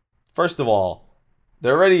 First of all,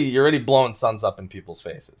 you're already blowing suns up in people's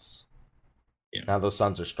faces. Yeah. Now those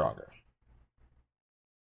suns are stronger.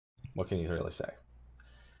 What can you really say?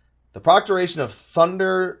 The proctoration of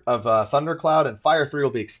Thundercloud and Fire 3 will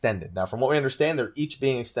be extended. Now, from what we understand, they're each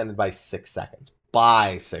being extended by 6 seconds.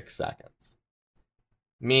 By 6 seconds.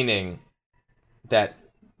 Meaning that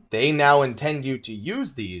they now intend you to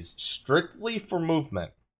use these strictly for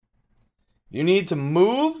movement. You need to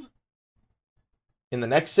move in the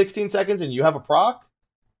next 16 seconds and you have a proc,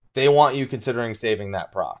 they want you considering saving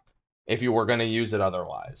that proc if you were going to use it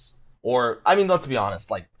otherwise. Or, I mean, let's be honest,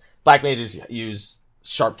 like, Black Mages use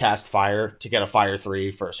Sharp Cast Fire to get a Fire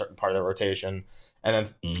 3 for a certain part of their rotation. And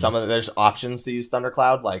then there's options to use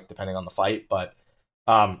Thundercloud, like, depending on the fight. But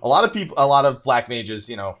a lot of Black Mages,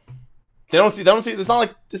 you know, they don't see, it's not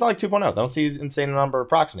like 2.0. They don't see insane number of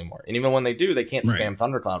procs anymore. And even when they do, they can't spam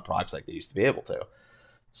Thundercloud procs like they used to be able to.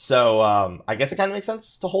 So I guess it kind of makes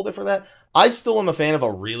sense to hold it for that. I still am a fan of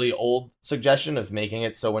a really old suggestion of making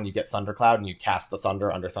it so when you get Thundercloud and you cast the Thunder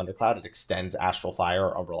under Thundercloud, it extends Astral Fire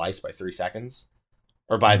or Umbral Ice by 3 seconds.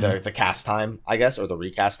 Or by the cast time, I guess, or the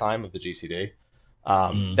recast time of the GCD.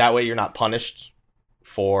 That way you're not punished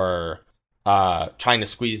for trying to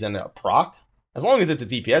squeeze in a proc. As long as it's a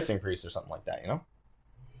DPS increase or something like that, you know?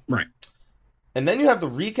 Right. And then you have the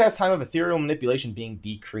recast time of Ethereal Manipulation being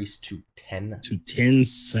decreased to 10. To 10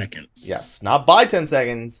 seconds. Yes, not by 10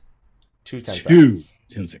 seconds, to 10 seconds.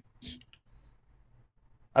 10 seconds.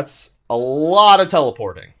 That's a lot of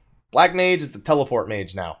teleporting. Black Mage is the teleport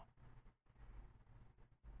mage now.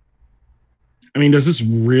 I mean, does this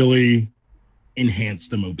really enhance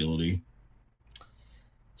the mobility?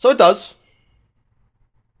 So it does.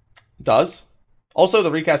 It does. Also,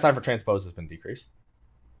 the recast time for Transpose has been decreased.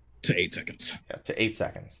 To 8 seconds. Yeah, to 8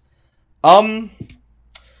 seconds. I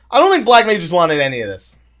don't think Black Mages wanted any of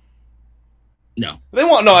this. No. They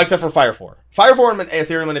want, no, except for Fire 4. Fire 4 and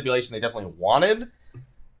Ethereal Manipulation they definitely wanted,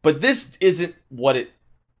 but this isn't what it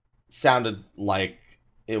sounded like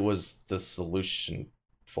it was the solution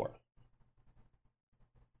for.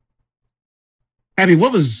 Abby,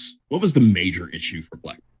 what was the major issue for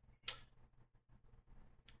Black?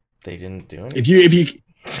 They didn't do anything. If you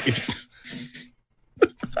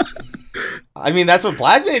I mean, that's what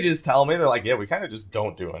Black Mages tell me. They're like, yeah, we kind of just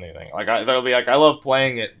don't do anything. Like, they'll be like, I love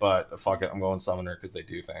playing it, but fuck it, I'm going Summoner because they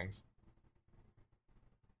do things.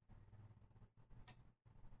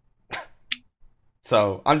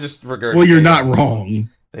 So I'm just regurgitating. Well, you're not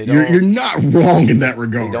wrong. You're not wrong in that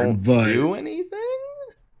regard. They don't but do anything.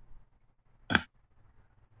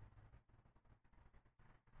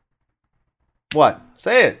 What?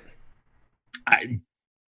 Say it. I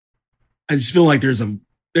just feel like there's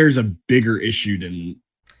a bigger issue than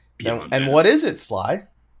beyond and that. what is it, Sly?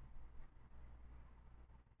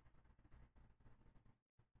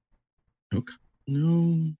 Okay.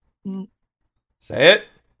 No. Say it.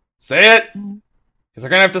 Say it. Because they're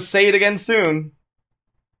going to have to say it again soon.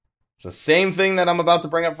 It's the same thing that I'm about to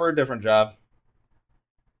bring up for a different job.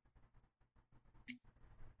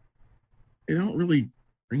 They don't really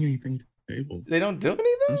bring anything to the table. They don't do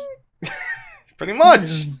anything? Pretty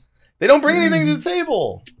much. They don't bring anything to the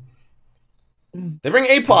table. They bring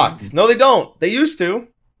APOC. No, they don't. They used to.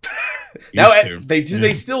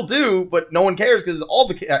 They still do, but no one cares because all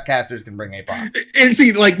the casters can bring APOC. And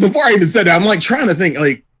see, like, before I even said that, I'm like trying to think,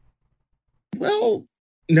 like, well,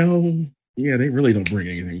 no. Yeah, they really don't bring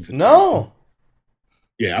anything to the table.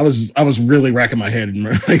 Yeah, I was really racking my head and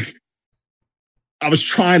like I was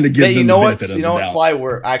trying to give them the benefit of the doubt. You know what, Sly?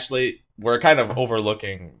 We're kind of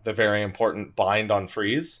overlooking the very important bind on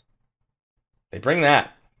freeze. They bring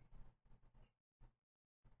that.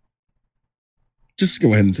 Just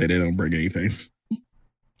go ahead and say they don't bring anything.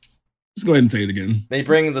 Just go ahead and say it again. They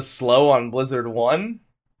bring the slow on Blizzard 1.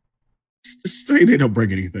 Just say they don't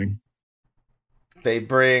bring anything. They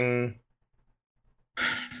bring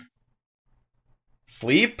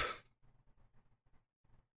sleep.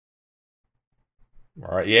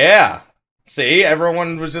 All right, yeah. See,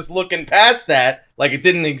 everyone was just looking past that like it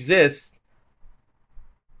didn't exist.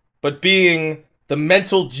 But being the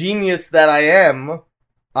mental genius that I am,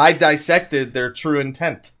 I dissected their true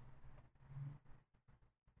intent.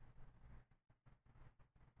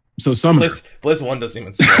 So Summoner. Bliss 1 doesn't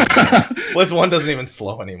even slow. Bliss 1 doesn't even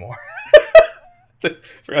slow anymore.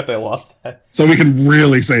 Forgot they lost that. So we can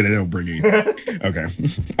really say they don't bring anything. Okay.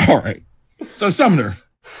 All right. So Summoner.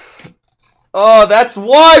 Oh, that's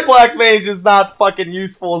why Black Mage is not fucking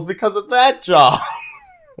useful, is because of that job.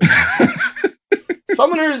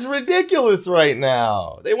 Summoner is ridiculous right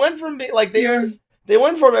now. They went from being like they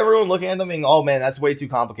went from everyone looking at them being, oh man, that's way too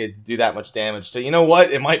complicated to do that much damage, to, you know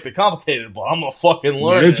what, it might be complicated, but I'm gonna fucking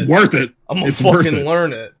learn it. It's worth it. I'm gonna fucking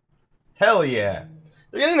learn it. Hell yeah.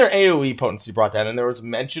 They're getting their AoE potency brought down, and there was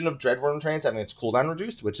mention of Dreadworm Trance having its cooldown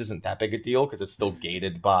reduced, which isn't that big a deal because it's still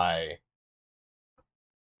gated by.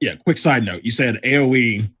 Yeah, quick side note. You said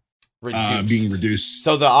AoE being reduced.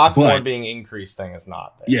 So the Aquamore being increased thing is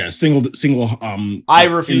not there. Yeah, single I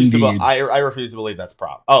refuse to believe that's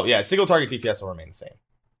prop. Oh yeah, single target DPS will remain the same.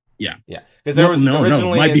 Yeah. Yeah. Because there was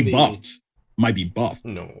originally might be buffed. Might be buffed.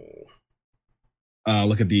 No.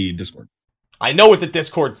 Look at the Discord. I know what the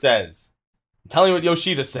Discord says. I'm telling you what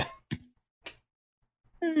Yoshida said.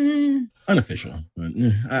 Unofficial. But,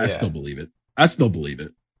 I still believe it.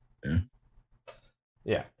 Yeah.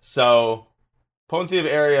 Yeah. So, potency of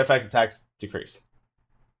area effect attacks decreased.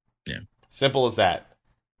 Yeah. Simple as that.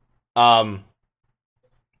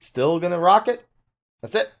 Still gonna rock it.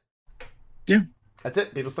 That's it. Yeah. That's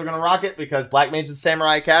it. People still gonna rock it because Black Mage is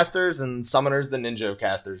Samurai casters and Summoners the Ninja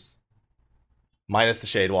casters. Minus the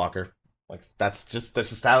Shadewalker. Like that's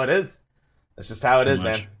just how it is. That's just how it is,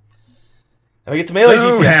 man. And we get to melee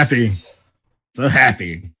DPS. So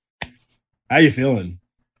happy. How you feeling?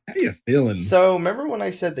 So remember when I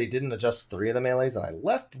said they didn't adjust 3 of the melees and I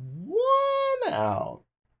left 1 out?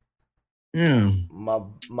 Yeah.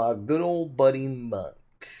 My good old buddy Monk.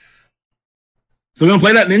 So gonna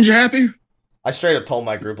play that Ninja Happy? I straight up told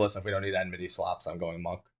my group, listen, if we don't need enmity swaps, I'm going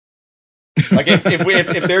Monk. Like if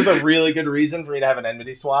there's a really good reason for me to have an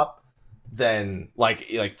enmity swap, then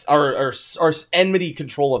or enmity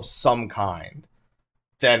control of some kind,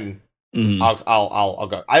 then I'll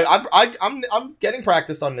go. I'm getting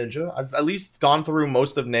practiced on Ninja. I've at least gone through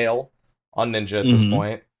most of Nail on Ninja at this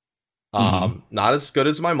point. Not as good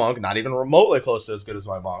as my Monk, not even remotely close to as good as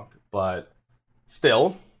my Monk, but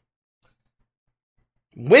still.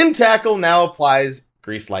 Wind Tackle now applies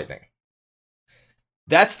Grease Lightning.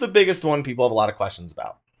 That's the biggest one people have a lot of questions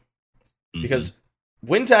about. Because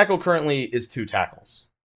Wind Tackle currently is 2 tackles.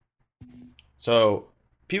 So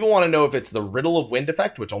people want to know if it's the Riddle of Wind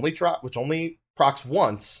effect, which only procs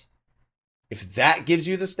once, if that gives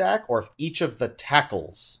you the stack, or if each of the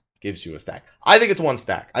tackles gives you a stack. I think it's 1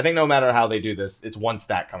 stack. I think no matter how they do this, it's 1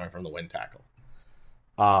 stack coming from the Wind Tackle.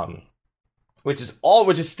 Which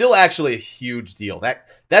is still actually a huge deal.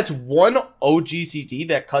 That's 1 OGCD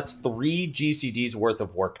that cuts 3 GCDs worth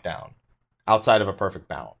of work down outside of a perfect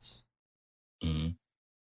balance.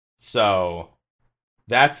 So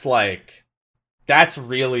that's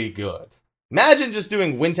really good. Imagine just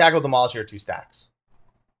doing Wind Tackle Demolisher 2 stacks.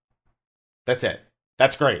 That's it.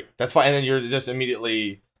 That's great. That's fine. And then you're just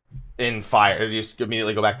immediately in fire. You just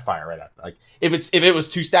immediately go back to fire right after. Like if it was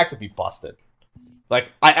 2 stacks, it'd be busted.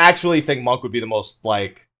 Like, I actually think Monk would be the most,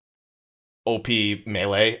 OP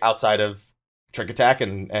melee outside of Trick Attack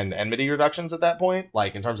and Enmity reductions at that point.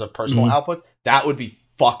 Like, in terms of personal outputs, that would be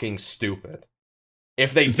fucking stupid.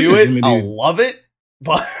 If they do it, I'll love it,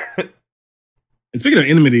 but... And speaking of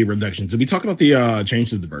Enmity reductions, did we talk about the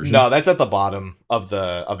change to diversion? No, that's at the bottom of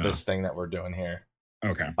this thing that we're doing here.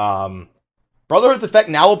 Okay. Brotherhood's effect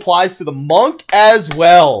now applies to the Monk as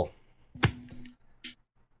well.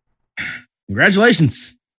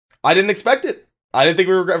 Congratulations. I didn't expect it. I don't think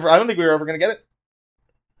we were ever going to get it.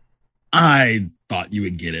 I thought you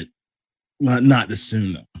would get it. Not this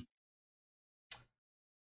soon, though.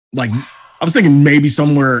 Like, I was thinking maybe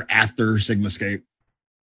somewhere after Sigmascape,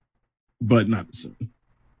 but not this soon.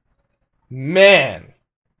 Man.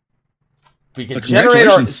 We can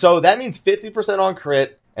generate so that means 50% on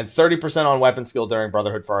crit and 30% on weapon skill during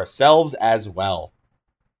Brotherhood for ourselves as well.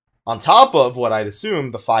 On top of what I'd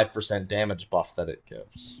assume the 5% damage buff that it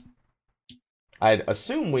gives. I'd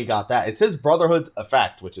assume we got that. It says Brotherhood's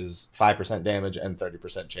effect, which is 5% damage and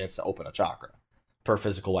 30% chance to open a chakra per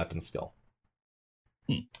physical weapon skill.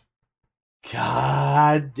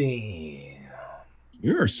 God damn.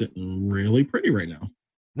 You are sitting really pretty right now.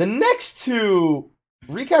 The next 2,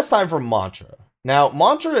 recast time for Mantra. Now,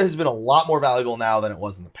 Mantra has been a lot more valuable now than it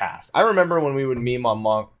was in the past. I remember when we would meme on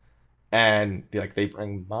Monk and be like, they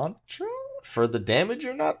bring Mantra for the damage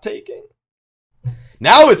you're not taking?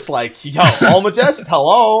 Now it's like, yo, Almagest,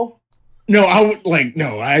 hello? No,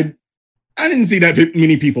 I didn't see that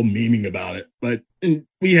many people memeing about it, but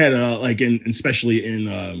we had especially in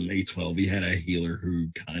A12, we had a healer who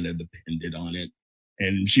kind of depended on it,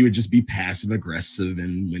 and she would just be passive aggressive,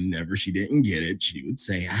 and whenever she didn't get it, she would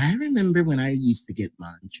say, I remember when I used to get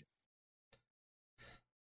Mantra.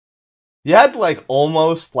 You had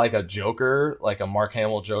almost like a Joker, like a Mark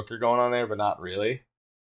Hamill Joker going on there, but not really.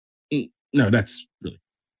 No, that's really.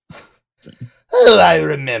 Oh, I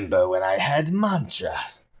remember when I had Mantra.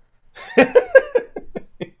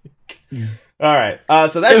 Yeah. All right,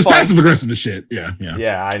 so that's passive aggressive as shit. Yeah.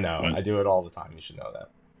 Yeah, I know. I do it all the time. You should know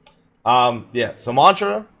that. Yeah. So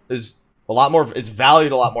Mantra is a lot more. It's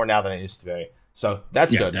valued a lot more now than it used to be. So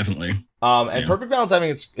that's good. Definitely. And Perfect Balance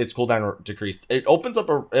having its cooldown decreased, it opens up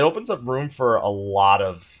room for a lot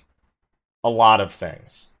of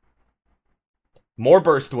things. More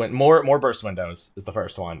burst windows is the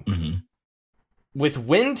first one. With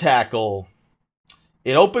Wind Tackle,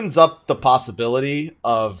 it opens up the possibility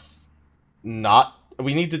of not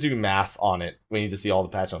we need to do math on it. We need to see all the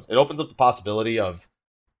patch notes. It opens up the possibility of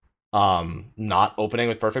not opening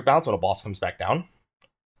with perfect bounce when a boss comes back down.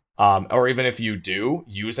 Or even if you do,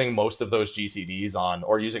 using most of those GCDs on,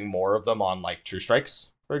 or using more of them on like True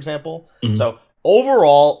Strikes, for example. Mhm. So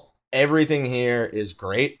overall, everything here is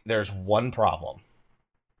great. There's one problem.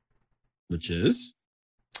 Which is?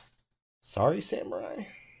 Sorry, Samurai.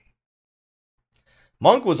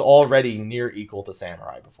 Monk was already near equal to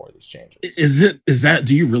Samurai before these changes.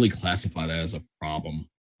 Do you really classify that as a problem?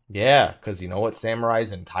 Yeah, because you know what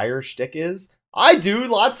Samurai's entire shtick is? I do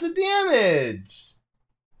lots of damage!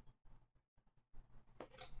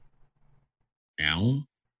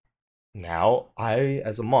 Now, I,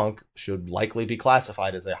 as a monk, should likely be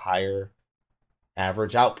classified as a higher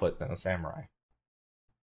average output than a samurai.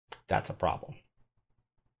 That's a problem.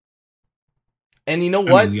 And you know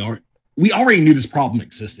what? I mean, we already knew this problem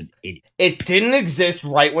existed. It didn't exist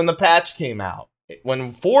right when the patch came out.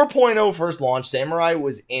 When 4.0 first launched, Samurai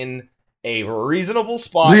was in a reasonable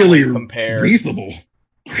spot. Really compared. Reasonable.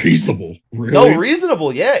 Really? No,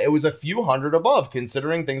 reasonable. Yeah, it was a few hundred above,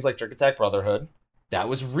 considering things like Trick Attack Brotherhood. That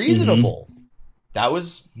was reasonable. Mm-hmm. That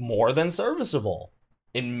was more than serviceable.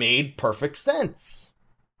 It made perfect sense.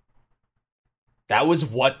 That was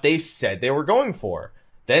what they said they were going for.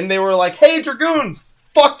 Then they were like, hey, Dragoons,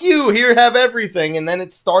 fuck you, here, have everything. And then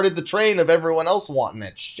it started the train of everyone else wanting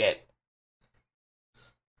that shit.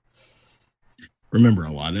 Remember,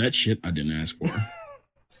 a lot of that shit I didn't ask for.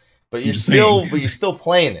 But you're still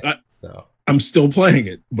playing it. I'm still playing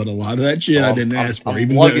it, but a lot of that shit I didn't ask for.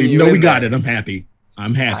 Even though we got it, I'm happy.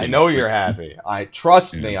 I'm happy. I know you're happy. I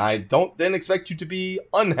trust me. I didn't expect you to be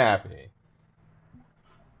unhappy.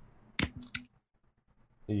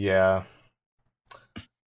 Yeah.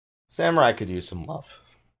 Samurai could use some love.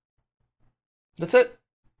 That's it.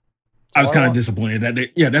 I was kind of disappointed that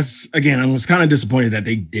I was kind of disappointed that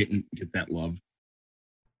they didn't get that love.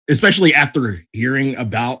 Especially after hearing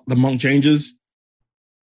about the monk changes.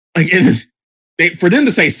 Like, for them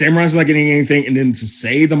to say Samurai's not getting anything and then to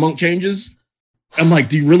say the monk changes, I'm like,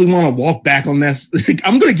 do you really want to walk back on this?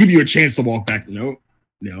 I'm going to give you a chance to walk back. No.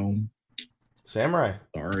 Samurai.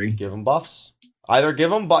 Sorry. Give them buffs. Either give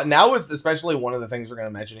them, but now with especially one of the things we're going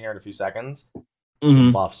to mention here in a few seconds,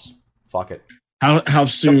 buffs. Fuck it. How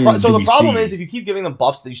soon? So the problem is, if you keep giving them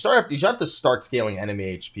buffs, you have to start scaling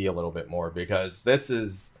enemy HP a little bit more, because this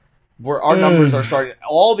is where our numbers are starting.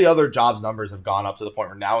 All the other jobs numbers have gone up to the point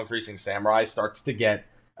where now increasing Samurai starts to get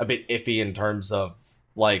a bit iffy in terms of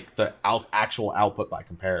like the actual output by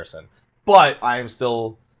comparison. But I am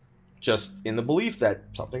still just in the belief that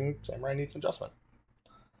something Samurai needs an adjustment.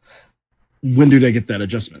 When do they get that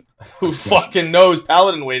adjustment? Who fucking knows?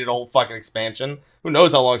 Paladin waited a whole fucking expansion. Who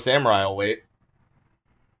knows how long Samurai will wait?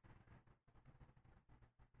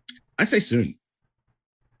 I say soon.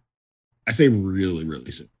 I say really, really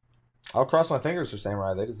soon. I'll cross my fingers for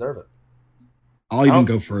Samurai. They deserve it. I'll even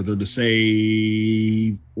go further to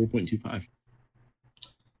say 4.25.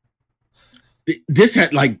 This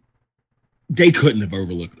had they couldn't have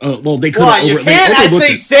overlooked. They couldn't. You can't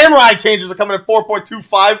say Samurai changes are coming at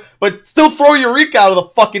 4.25, but still throw Eureka out of the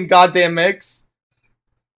fucking goddamn mix.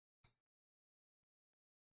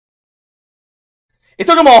 It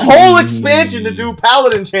took them a whole expansion to do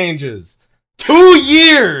Paladin changes. 2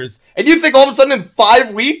 years! And you think all of a sudden in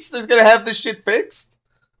 5 weeks there's gonna have this shit fixed?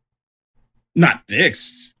 Not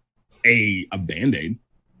fixed. A Band-Aid.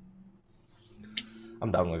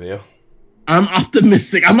 I'm done with you. I'm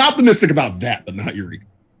optimistic. I'm optimistic about that, but not Eureka.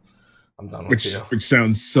 I'm done with you. Which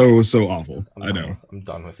sounds so awful. I know. I'm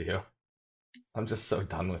done with you. I'm just so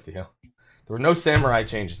done with you. There were no Samurai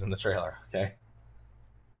changes in the trailer, okay?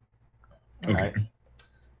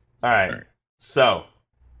 All right. So,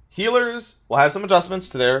 healers will have some adjustments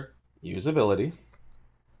to their usability.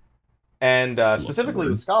 And specifically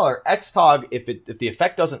with Scholar, XCOG, if the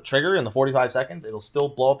effect doesn't trigger in the 45 seconds, it'll still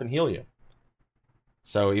blow up and heal you.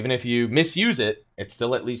 So even if you misuse it, it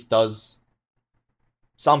still at least does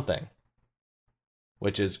something.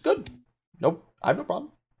 Which is good. Nope, I have no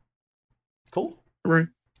problem. Cool. Right.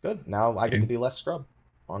 Good. Now I get to be less scrub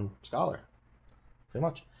on Scholar. Pretty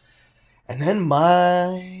much. And then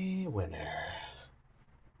my winner.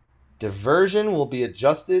 Diversion will be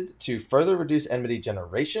adjusted to further reduce enmity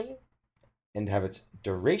generation and have its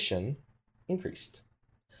duration increased.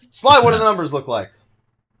 Sly, what do the numbers look like?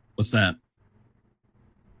 What's that?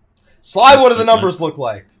 Sly, what do the numbers look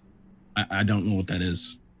like? I don't know what that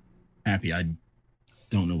is. Happy, I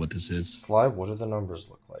don't know what this is. Sly, what do the numbers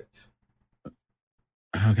look like?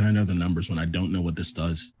 How can I know the numbers when I don't know what this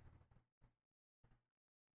does?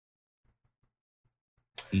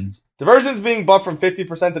 Diversion's being buffed from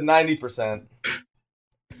 50% to 90%.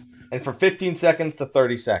 and from 15 seconds to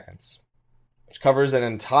 30 seconds, which covers an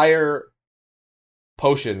entire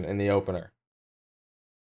potion in the opener.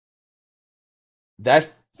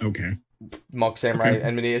 That Okay. Monk Samurai Okay.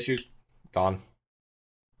 enmity issues, gone.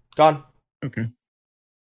 Gone. Okay.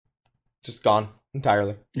 Just gone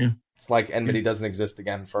entirely. Yeah. It's like enmity doesn't exist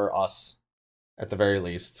again for us, at the very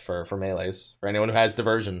least, for melees, for anyone who has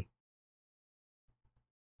diversion.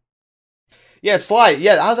 Yeah, Sly.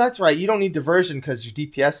 Yeah, oh, that's right. You don't need diversion because your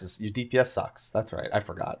DPS sucks. That's right. I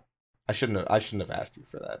forgot. I shouldn't have asked you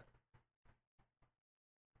for that.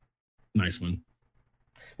 Nice one.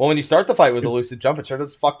 Well, when you start the fight with elusive jump, it sure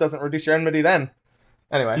doesn't reduce your enmity then.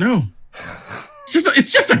 Anyway. No.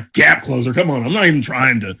 It's just a gap closer. Come on. I'm not even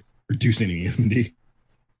trying to reduce any enmity.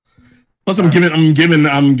 Plus, I'm giving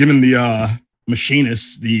the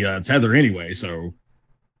machinist the tether anyway, so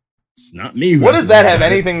it's not me. What does that have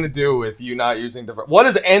anything to do with you not using diversion? What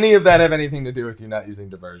does any of that have anything to do with you not using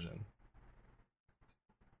diversion?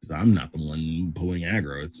 I'm not the one pulling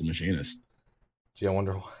aggro. It's the machinist. Gee, I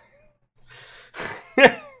wonder why.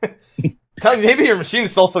 Tell me, maybe your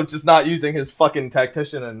machinist also just not using his fucking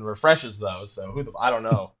tactician and refreshes though. So I don't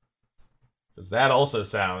know, because that also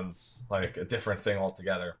sounds like a different thing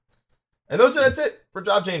altogether. And that's it for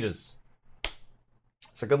job changes.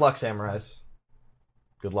 So good luck, samurais.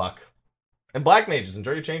 Good luck. And black mages,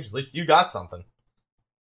 enjoy your changes. At least you got something.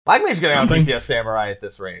 Black mage getting out DPS samurai at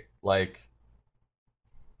this rate, like.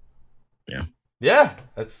 Yeah, yeah.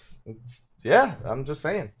 I'm just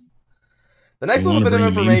saying. The next little bit of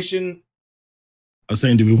information. I was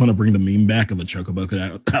saying, do we want to bring the meme back of a chocobo could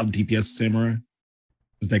out DPS samurai?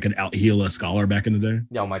 Because they could out heal a scholar back in the day.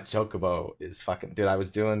 Yo, my chocobo is fucking. Dude, I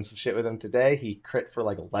was doing some shit with him today. He crit for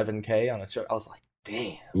like 11k on a chocobo. I was like,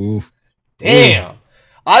 damn. Oof. Damn. Oof.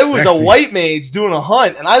 I was Sexy. a white mage doing a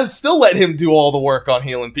hunt, and I still let him do all the work on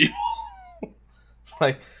healing people.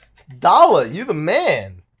 Like, Dala, you the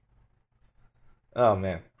man. Oh,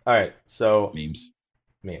 man. All right, so...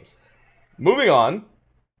 Memes. Moving on.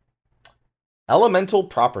 Elemental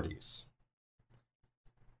properties.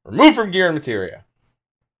 Removed from gear and materia.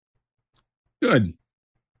 Good.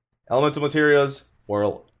 Elemental materials,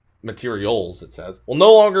 or materials, it says, will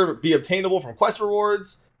no longer be obtainable from quest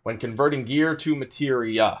rewards when converting gear to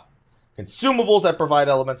materia. Consumables that provide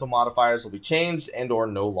elemental modifiers will be changed and or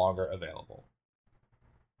no longer available.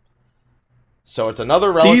 So it's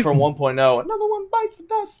another relic from 1.0. Another one bites the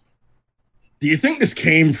dust. Do you think this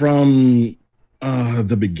came from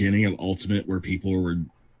the beginning of Ultimate, where people were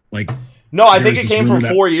like... No, I think it came from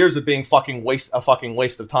 4 years of being a fucking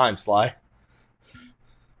waste of time, Sly.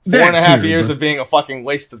 4.5 years of being a fucking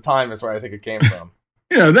waste of time is where I think it came from.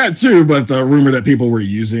 Yeah, that too, but the rumor that people were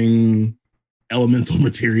using elemental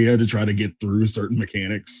materia to try to get through certain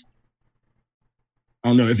mechanics. I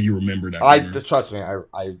don't know if you remember that. Trust me, I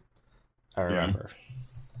remember.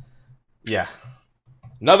 Yeah.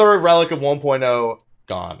 Another relic of 1.0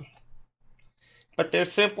 gone. But they're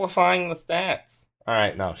simplifying the stats.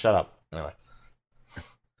 Alright, no, shut up. Anyway.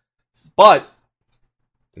 But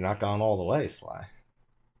they're not gone all the way, Sly.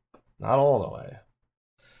 Not all the way.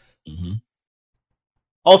 Mm-hmm.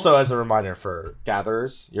 Also, as a reminder for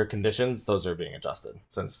gatherers, your conditions, those are being adjusted.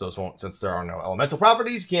 Since there are no elemental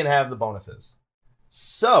properties, you can't have the bonuses.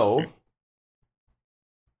 So,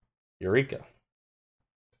 Eureka.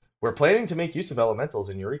 We're planning to make use of elementals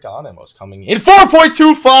in Eureka Anemos coming in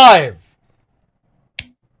 4.25!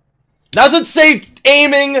 Doesn't say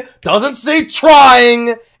aiming, doesn't say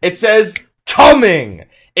trying, it says coming!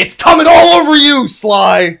 It's coming all over you,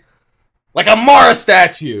 Sly! Like a Mara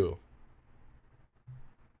statue!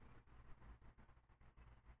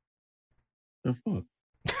 The fuck?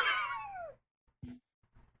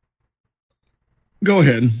 Go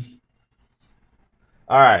ahead.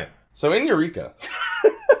 Alright, so in Eureka,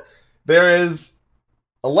 there is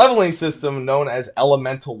a leveling system known as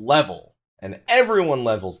Elemental Level, and everyone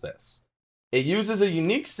levels this. It uses a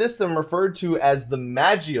unique system referred to as the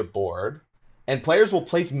Magia board, and players will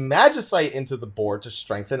place Magicite into the board to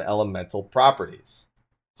strengthen elemental properties.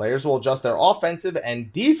 Players will adjust their offensive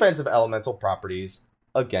and defensive elemental properties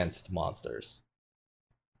against monsters.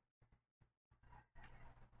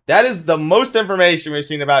 That is the most information we've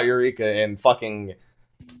seen about Eureka in fucking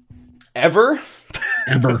ever.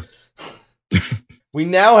 Ever. We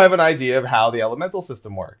now have an idea of how the elemental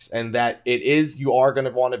system works, and that you are going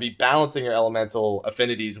to want to be balancing your elemental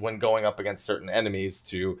affinities when going up against certain enemies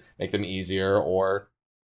to make them easier or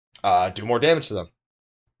do more damage to them.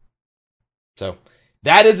 So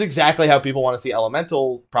that is exactly how people want to see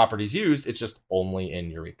elemental properties used. It's just only in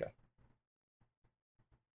Eureka.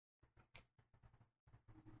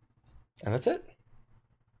 And that's it.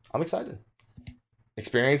 I'm excited.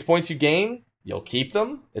 Experience points you gain, you'll keep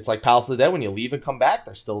them. It's like Palace of the Dead. When you leave and come back,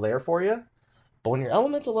 they're still there for you. But when your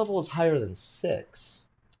elemental level is higher than 6,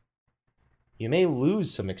 you may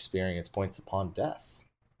lose some experience points upon death.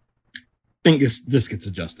 I think this gets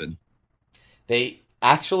adjusted. They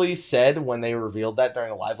actually said when they revealed that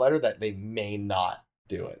during a live letter that they may not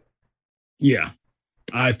do it. Yeah.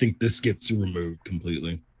 I think this gets removed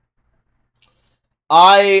completely.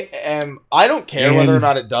 I don't care whether or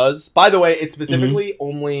not it does. By the way, it specifically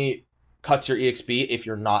only cuts your EXP if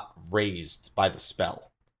you're not raised by the spell.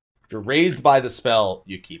 If you're raised by the spell,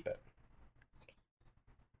 you keep it.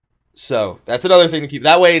 So that's another thing to keep.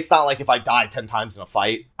 That way, it's not like if I die 10 times in a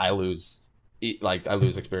fight, I lose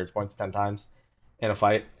experience points 10 times in a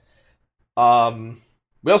fight.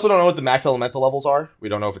 We also don't know what the max elemental levels are. We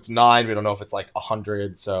don't know if it's 9. We don't know if it's like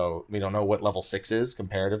 100. So we don't know what level 6 is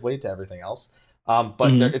comparatively to everything else.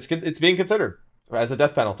 But it's being considered as a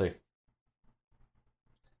death penalty.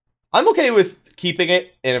 I'm okay with keeping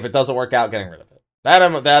it, and if it doesn't work out, getting rid of it. That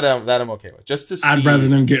I'm okay with. Just to see. I'd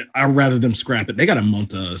rather them scrap it. They got a month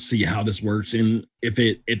to see how this works, and if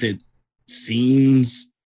it seems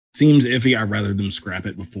iffy, I'd rather them scrap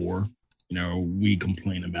it before we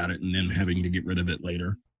complain about it and then having to get rid of it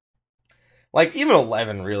later. Like even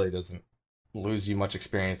 11 really doesn't lose you much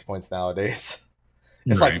experience points nowadays.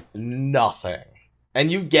 It's like nothing. And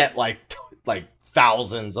you get like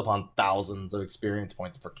thousands upon thousands of experience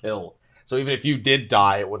points per kill. So even if you did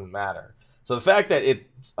die, it wouldn't matter. So the fact that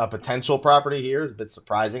it's a potential property here is a bit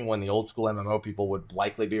surprising when the old school MMO people would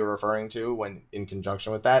likely be referring to when in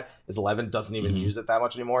conjunction with that is 11 doesn't even use it that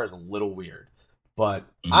much anymore is a little weird. But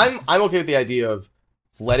I'm okay with the idea of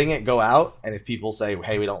letting it go out, and if people say,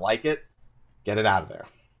 hey, we don't like it, get it out of there.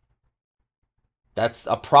 That's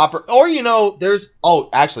a proper... Or, there's... Oh,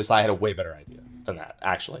 actually, so I had a way better idea than that,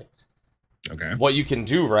 actually. Okay. What you can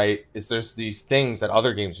do, right, is there's these things that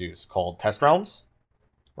other games use called test realms,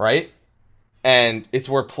 right? And it's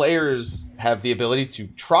where players have the ability to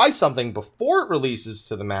try something before it releases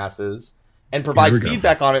to the masses and provide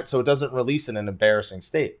feedback on it so it doesn't release in an embarrassing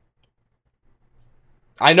state.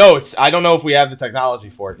 I don't know if we have the technology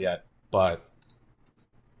for it yet, but...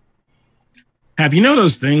 Have you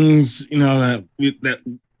those things, that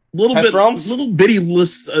little bitty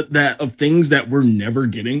list of things that we're never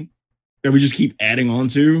getting, that we just keep adding on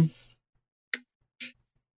to?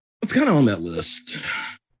 It's kind of on that list.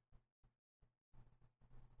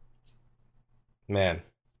 Man,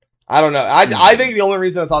 I don't know. I think the only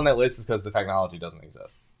reason it's on that list is because the technology doesn't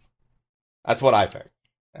exist. That's what I think,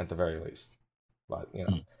 at the very least. But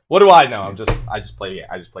what do I know? I just play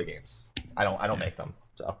games. I don't make them.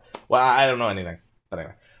 So, well, I don't know anything. But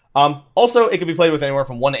anyway. Also, it can be played with anywhere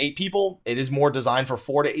from 1 to 8 people. It is more designed for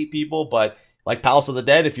 4 to 8 people, but like Palace of the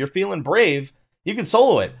Dead, if you're feeling brave, you can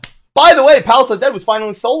solo it. By the way, Palace of the Dead was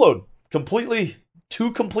finally soloed completely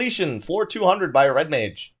to completion, floor 200 by a red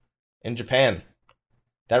mage in Japan.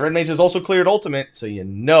 That red mage has also cleared ultimate, so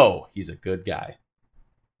he's a good guy.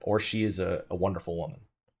 Or she is a wonderful woman.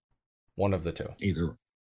 One of the two.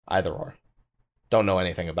 Either or. Don't know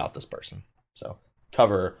anything about this person. So,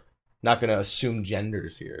 not going to assume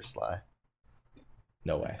genders here, Sly.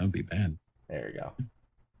 No way. That'd be bad. There you go.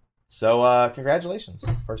 So, congratulations,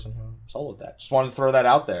 person who soloed that. Just wanted to throw that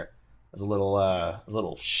out there as a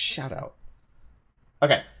little shout out.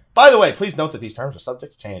 Okay. By the way, please note that these terms are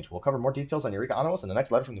subject to change. We'll cover more details on Eureka Animals in the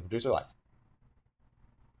next letter from the producer live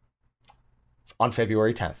on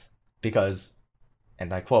February 10th. Because,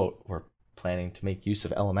 and I quote, we're planning to make use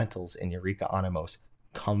of elementals in Eureka Animals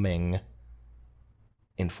coming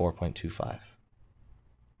in 4.25.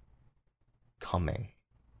 Coming.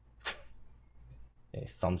 Hey,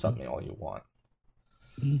 thumbs up me all you want.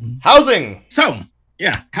 Housing! So,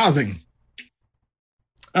 yeah, housing.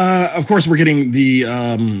 Of course, we're getting the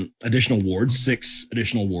additional wards, 6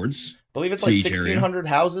 additional wards. I believe it's like 1,600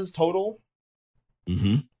 houses total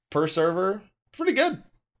per server. Pretty good.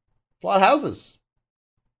 A lot of houses.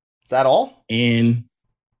 Is that all? And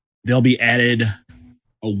they'll be added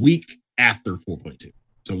a week after 4.2.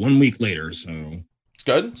 So 1 week later. So it's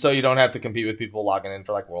good. So you don't have to compete with people logging in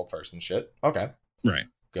for like World First and shit. Okay. Right.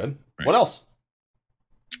 Good. Right. What else?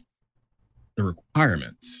 The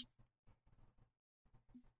requirements.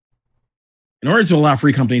 In order to allow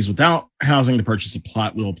free companies without housing to purchase a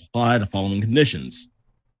plot, we'll apply the following conditions.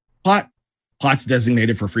 Plots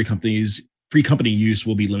designated for free company use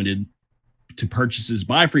will be limited to purchases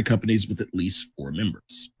by free companies with at least 4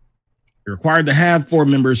 members. You're required to have 4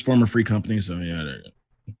 members form a free company. So yeah,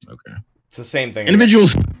 okay. It's the same thing.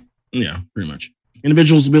 Individuals, yeah, pretty much.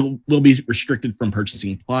 Individuals will be restricted from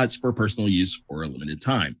purchasing plots for personal use for a limited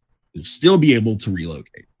time. You'll still be able to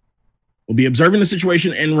relocate. We'll be observing the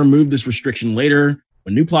situation and remove this restriction later.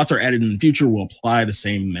 When new plots are added in the future, we'll apply the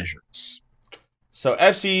same measures. So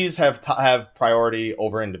FCs have priority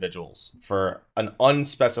over individuals for an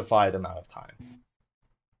unspecified amount of time.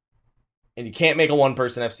 And you can't make a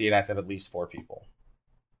one-person FC. It has to have at least 4 people.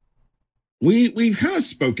 We've kind of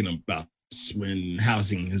spoken about this when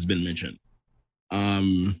housing has been mentioned.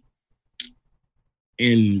 In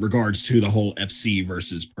regards to the whole FC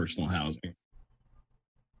versus personal housing.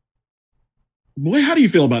 Boy, how do you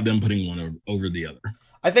feel about them putting one over the other?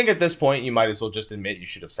 I think at this point, you might as well just admit you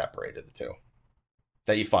should have separated the two.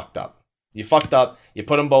 That you fucked up. You fucked up, you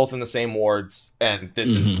put them both in the same wards, and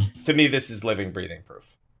this is, to me, this is living, breathing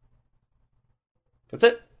proof. That's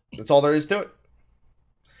it. That's all there is to it.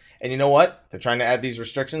 And you know what? They're trying to add these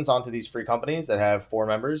restrictions onto these free companies that have 4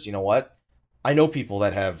 members. You know what? I know people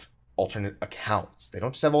that have alternate accounts. They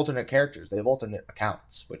don't just have alternate characters. They have alternate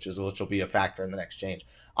accounts, which will be a factor in the next change.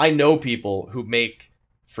 I know people who make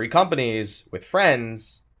free companies with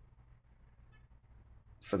friends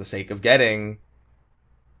for the sake of getting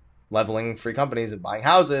leveling free companies and buying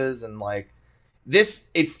houses, and like this,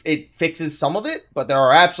 it fixes some of it, but there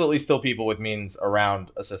are absolutely still people with means around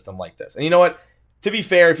a system like this. And you know what? To be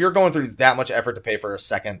fair, if you're going through that much effort to pay for a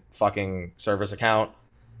second fucking service account,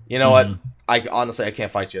 you know what? I honestly, I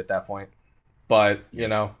can't fight you at that point. But, you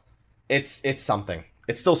know, it's something.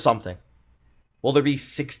 It's still something. Will there be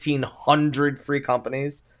 1,600 free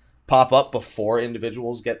companies pop up before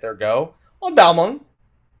individuals get their go? On Balmung.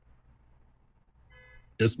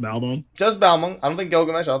 Just Balmung? Just Balmung. I don't think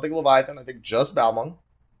Gilgamesh. I don't think Leviathan. I think just Balmung.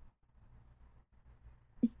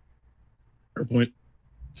 Fair point.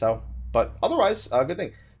 So, but otherwise, good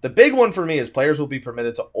thing. The big one for me is players will be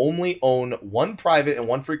permitted to only own 1 private and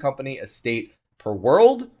 1 free company estate per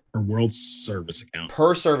world. Per world service account.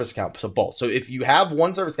 Per service account. So both. So if you have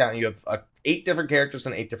 1 service account and you have 8 different characters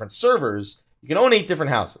and 8 different servers, you can own 8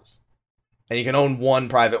 different houses. And you can own 1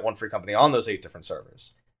 private, 1 free company on those 8 different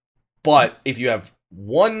servers. But if you have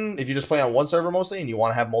if you just play on 1 server mostly and you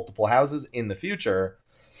want to have multiple houses in the future,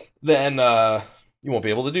 then you won't be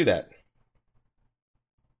able to do that.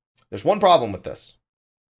 There's one problem with this.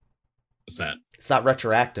 What's that? It's not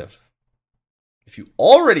retroactive. If you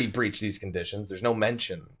already breach these conditions, there's no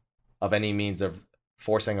mention of any means of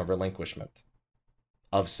forcing a relinquishment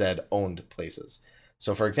of said owned places.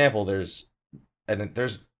 So, for example, there's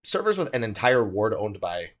servers with an entire ward owned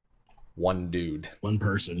by 1 dude. 1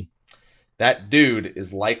 person. That dude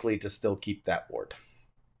is likely to still keep that ward.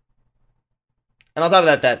 And on top of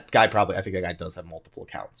that, that guy I think that guy does have multiple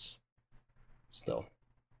accounts. Still.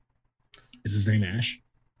 Is his name Ash?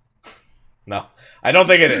 No, I don't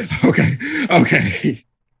think it is. Okay.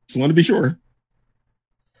 Just want to be sure.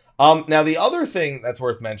 Now, the other thing that's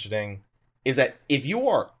worth mentioning is that if you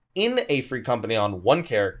are in a free company on 1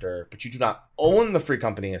 character, but you do not own the free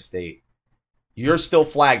company estate, you're still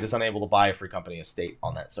flagged as unable to buy a free company estate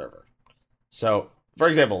on that server. So, for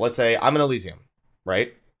example, let's say I'm in Elysium,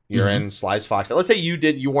 right? You're in Sly's Fox. Let's say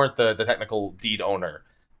you weren't the technical deed owner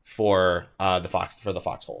for the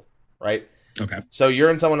foxhole, right? Okay. So you're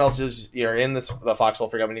in you're in the foxhole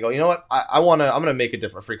free company. You go, you know what? I'm gonna make a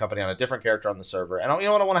different free company on a different character on the server, and you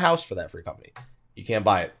know what? I want a house for that free company. You can't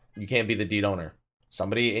buy it. You can't be the deed owner.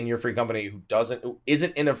 Somebody in your free company who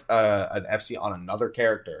isn't in an FC on another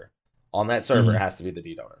character on that server has to be the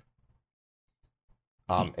deed owner.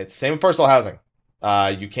 It's same with personal housing.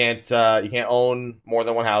 You can't own more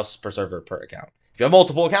than 1 house per server per account. If you have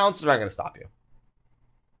multiple accounts, they're not going to stop you.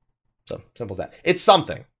 So simple as that. It's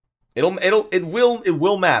something. It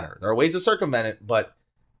will matter. There are ways to circumvent it, but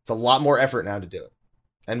it's a lot more effort now to do it,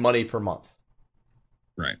 and money per month,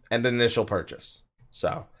 right? And an initial purchase,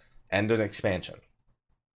 and an expansion.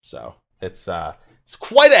 So it's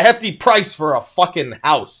quite a hefty price for a fucking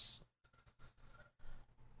house.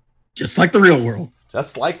 Just like the real world.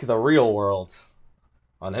 Just like the real world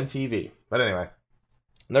on MTV. But anyway,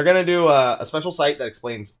 they're going to do a special site that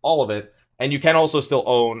explains all of it. And you can also still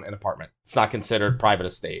own an apartment. It's not considered private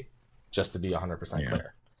estate, just to be 100%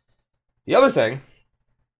 clear. The other thing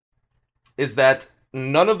is that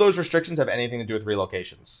none of those restrictions have anything to do with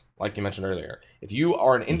relocations, like you mentioned earlier. If you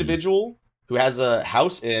are an individual who has a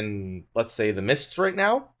house in, let's say, the Mists right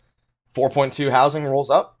now, 4.2 housing rolls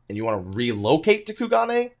up, and you want to relocate to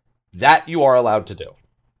Kugane, that you are allowed to do.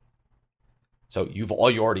 So you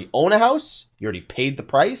already own a house, you already paid the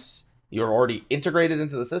price, you're already integrated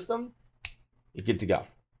into the system, you're good to go.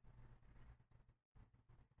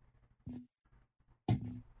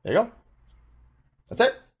 There you go. That's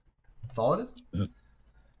it. That's all it is. Yeah.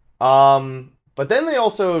 But then they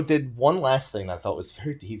also did one last thing that I thought was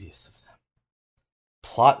very devious of them.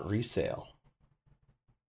 Plot resale.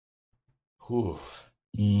 Ooh.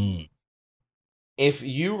 Mm. If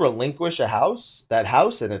you relinquish a house, that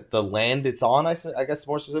house and the land it's on, I guess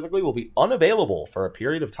more specifically, will be unavailable for a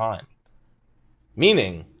period of time.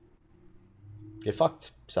 Meaning, get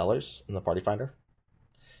fucked, sellers in the Party Finder.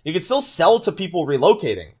 You can still sell to people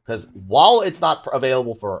relocating, because while it's not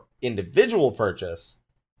available for individual purchase,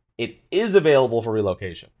 it is available for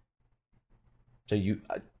relocation. So you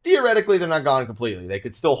theoretically, they're not gone completely. They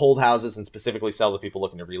could still hold houses and specifically sell to people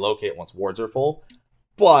looking to relocate once wards are full,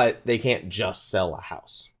 but they can't just sell a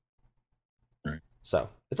house. Right. So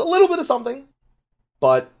it's a little bit of something,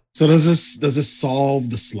 but So does this solve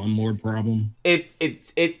the slumlord problem? it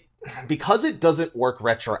because it doesn't work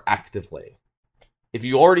retroactively. If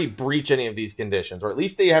you already breach any of these conditions, or at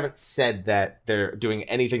least they haven't said that they're doing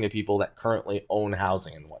anything to people that currently own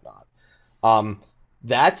housing and whatnot,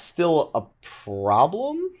 that's still a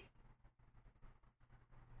problem.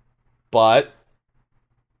 But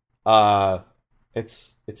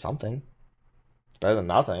it's something. It's better than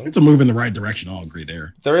nothing. It's a move in the right direction. I'll agree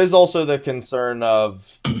there. There is also the concern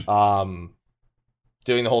of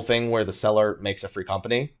doing the whole thing where the seller makes a free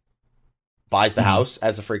company, buys the house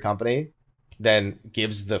as a free company, then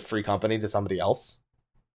gives the free company to somebody else,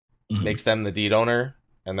 makes them the deed owner,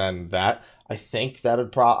 and then that. I think that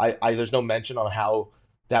would there's no mention on how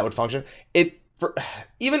that would function.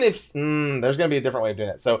 Even if there's going to be a different way of doing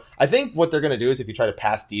it. So I think what they're going to do is if you try to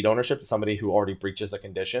pass deed ownership to somebody who already breaches the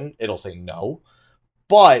condition, it'll say no.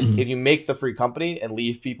 But if you make the free company and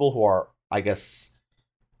leave people who are, I guess,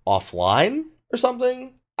 offline or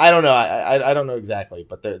something, I don't know. I don't know exactly,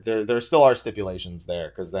 but there still are stipulations there,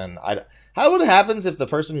 because then how would it happens if the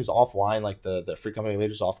person who's offline, like the free company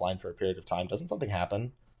leader's offline for a period of time? Doesn't something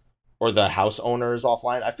happen? Or the house owner is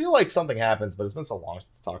offline? I feel like something happens, but it's been so long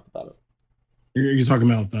since I talked about it. You're talking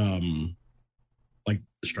about like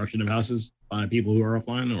destruction of houses by people who are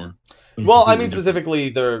offline, or? Well, I mean, specifically,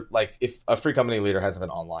 they're like, if a free company leader hasn't been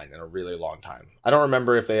online in a really long time. I don't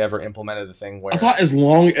remember if they ever implemented the thing where I thought as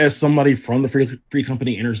long as somebody from the free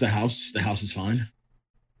company enters the house is fine.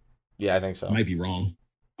 Yeah, I think so. I might be wrong.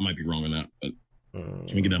 I might be wrong on that, but can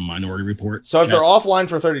we get a minority report? So if they're offline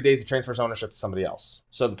for 30 days, it transfers ownership to somebody else.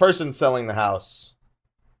 So the person selling the house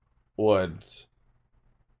would,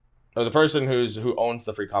 or the person who owns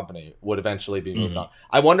the free company would eventually be moved on.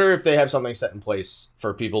 I wonder if they have something set in place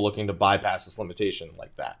for people looking to bypass this limitation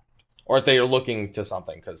like that, or if they are looking to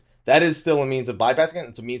something, because that is still a means of bypassing it.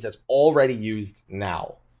 It's a means that's already used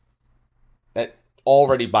now. That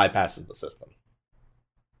already bypasses the system.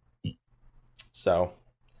 So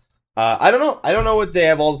I don't know. I don't know what they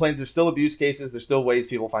have all the plans. There's still abuse cases. There's still ways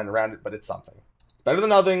people find around it, but it's something. It's better than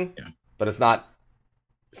nothing, but it's not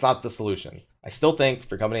the solution. I still think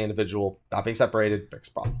for company individual, not being separated,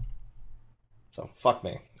 biggest problem. So fuck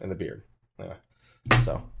me in the beard. Anyway,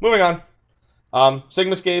 so moving on.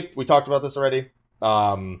 Sigmascape, we talked about this already.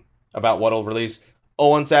 About what'll release.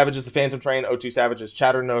 01 Savage is the Phantom Train. 02 Savage is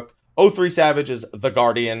Chatternook. 03 Savage is the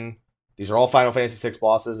Guardian. These are all Final Fantasy VI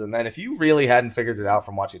bosses. And then if you really hadn't figured it out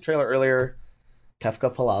from watching a trailer earlier,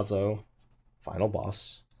 Kefka Palazzo, final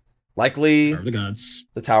boss. Likely Tower of the Gods.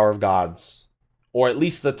 The Tower of Gods. Or at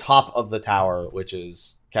least the top of the tower, which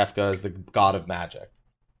is Kefka is the god of magic.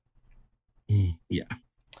 Yeah.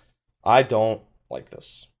 I don't like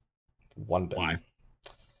this one bit. Why?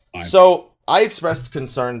 So I expressed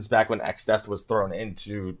concerns back when Exdeath was thrown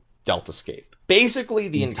into Deltascape. Basically,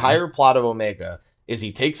 the entire plot of Omega is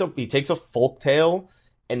he takes a folk tale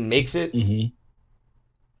and makes it,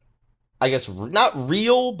 I guess, not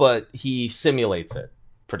real, but he simulates it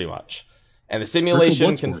pretty much. And the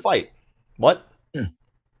simulation can fight. What? Yeah.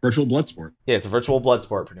 Virtual Bloodsport. Yeah, it's a virtual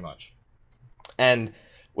Bloodsport pretty much. And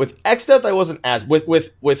with Exdeath, I wasn't as with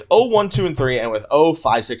 01, 2, and 3, and with 0,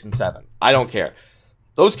 5, 6, and 7. I don't care.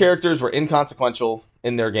 Those characters were inconsequential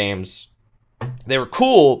in their games. They were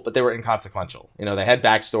cool, but they were inconsequential. You know, they had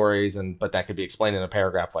backstories, but that could be explained in a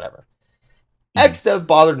paragraph, whatever. Exdeath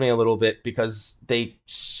bothered me a little bit because they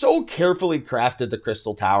so carefully crafted the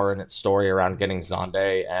Crystal Tower and its story around getting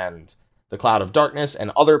Xande and the Cloud of Darkness,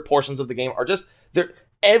 and other portions of the game are just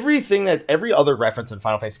everything that every other reference in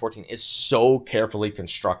Final Fantasy XIV is so carefully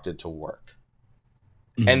constructed to work.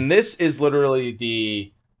 And this is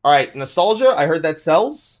literally all right, nostalgia, I heard that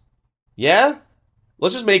sells. Yeah?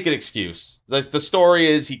 Let's just make an excuse. The story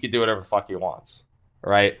is he could do whatever the fuck he wants.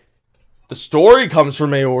 Right? The story comes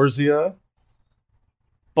from Eorzea.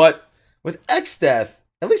 But with Exdeath,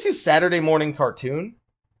 at least his Saturday morning cartoon,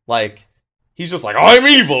 like, he's just like, I'm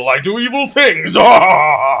evil, I do evil things.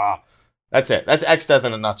 Ah! That's it. That's Exdeath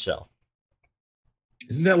in a nutshell.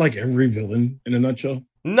 Isn't that like every villain in a nutshell?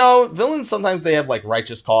 No, villains sometimes they have like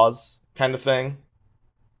righteous cause kind of thing.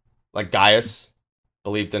 Like Gaius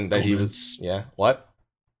believed in that he was. Yeah. What?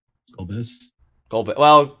 Golbez. Golbez.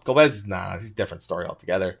 Well, Golbez. Nah, he's a different story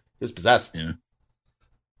altogether. He was possessed. Yeah.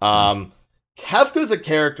 Kefka's a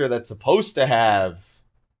character that's supposed to have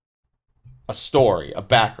a story, a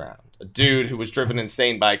background. A dude who was driven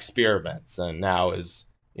insane by experiments and now is,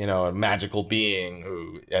 you know, a magical being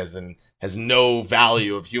who has no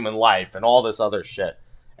value of human life and all this other shit.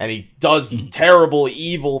 And he does terrible,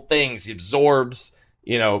 evil things. He absorbs,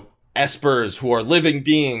 you know, espers who are living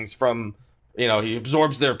beings from, you know, he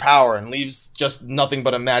absorbs their power and leaves just nothing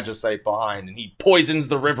but a magicite behind. And he poisons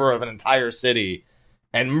the river of an entire city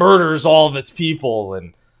and murders all of its people.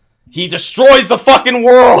 And he destroys the fucking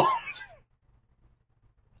world.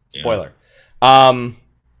 Spoiler.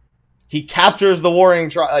 He captures the warring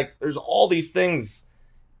tribe. Like, there's all these things.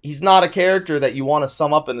 He's not a character that you want to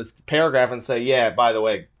sum up in this paragraph and say, yeah, by the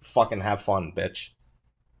way, fucking have fun, bitch.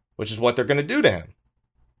 Which is what they're going to do to him.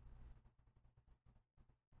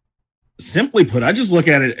 Simply put, I just look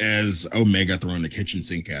at it as Omega throwing the kitchen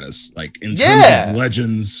sink at us. Like, in terms of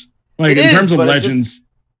legends. Like, in terms of legends.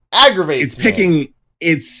 Aggravates it's picking,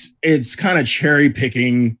 it's kind of cherry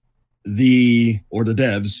picking the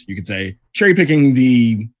devs, you could say, cherry picking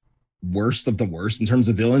the worst of the worst in terms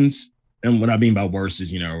of villains. And what I mean by worst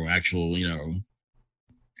is, you know, actual, you know,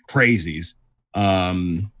 crazies.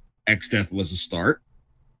 Exdeath was a start.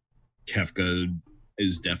 Kefka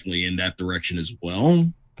is definitely in that direction as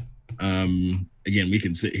well. Again, we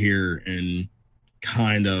can sit here and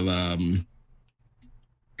kind of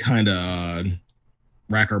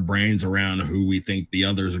rack our brains around who we think the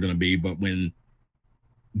others are going to be, but when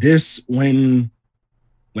I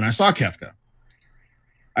saw Kefka,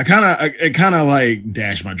 it kind of like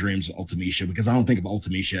dashed my dreams of Ultimecia, because I don't think of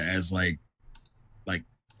Ultimecia as like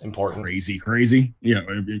important, crazy, yeah,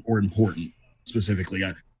 or important specifically.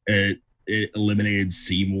 It eliminated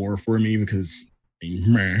Seymour for me because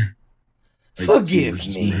forgive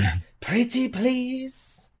me, pretty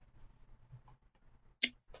please.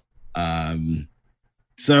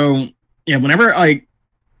 So yeah, whenever like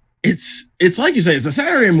it's like you say, it's a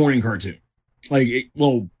Saturday morning cartoon. Like,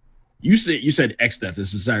 you said Exdeath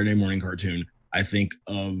is a Saturday morning cartoon. I think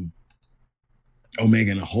of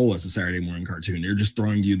Omega in a whole as a Saturday morning cartoon. They're just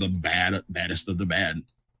throwing you the baddest of the bad.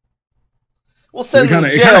 Well, send them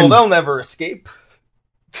to jail. They'll never escape.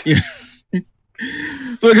 Yeah.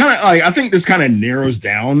 So it kind of like, I think this kind of narrows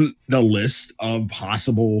down the list of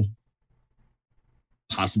possible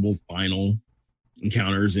final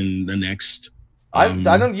encounters in the next. You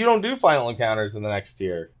don't do final encounters in the next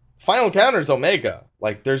tier. Final encounter is Omega.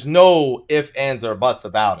 Like, there's no ifs, ands, or buts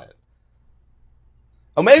about it.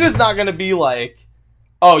 Omega's not going to be like,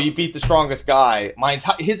 oh, you beat the strongest guy.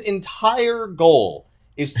 His entire goal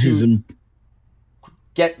is to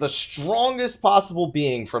get the strongest possible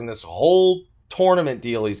being from this whole tournament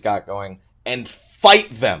deal he's got going and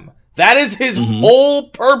fight them. That is his whole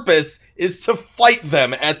purpose, is to fight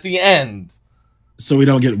them at the end. So we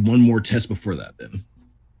don't get one more test before that, then?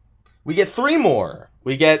 We get 3 more.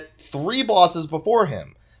 We get 3 bosses before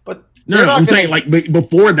him. But no, I'm saying, like,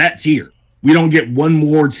 before that tier, we don't get one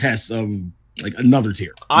more test of, like, another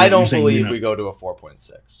tier. I don't believe we go to a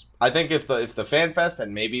 4.6. I think if the FanFest had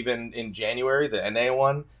maybe been in January, the NA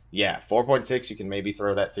one, yeah, 4.6, you can maybe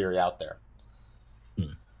throw that theory out there.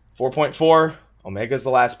 4.4, Omega's the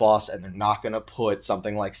last boss, and they're not going to put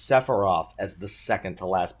something like Sephiroth as the second to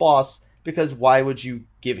last boss, because why would you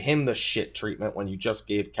give him the shit treatment when you just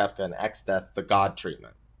gave Kefka and Exdeath the god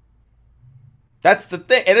treatment? That's the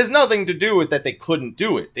thing. It has nothing to do with that they couldn't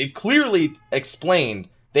do it. They've clearly explained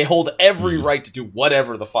they hold every right to do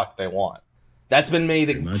whatever the fuck they want. That's been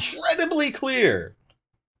made incredibly clear.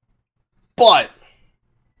 But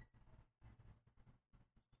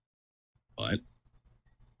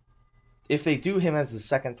if they do him as the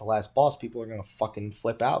second to last boss, people are going to fucking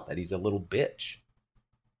flip out that he's a little bitch.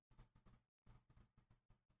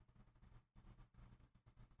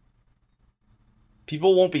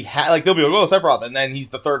 People won't be like, they'll be like, oh, Sephiroth, and then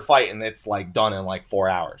he's the third fight, and it's like done in like 4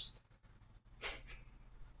 hours.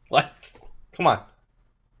 Like, come on.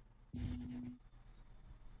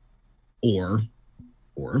 Or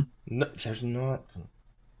no, there's not.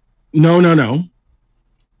 No.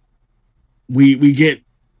 We get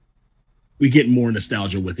more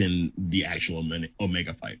nostalgia within the actual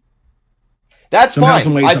Omega fight. That's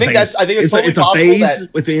fine. I think it's totally possible. It's a phase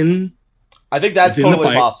within. I think that's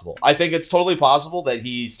totally possible. I think it's totally possible that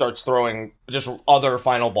he starts throwing just other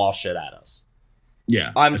final boss shit at us.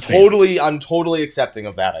 Yeah, I'm totally accepting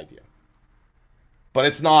of that idea. But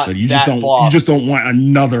it's not but you just don't want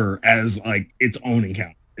another as like its own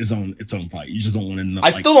encounter. its own fight. You just don't want to.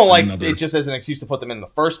 I still don't like it just as an excuse to put them in the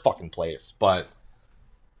first fucking place, but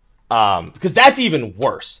because that's even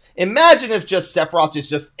worse. Imagine if just Sephiroth is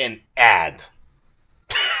just an ad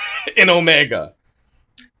in Omega.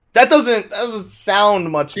 That doesn't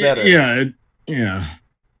sound much better. Yeah.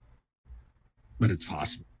 But it's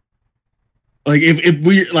possible. Like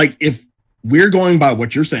if we're going by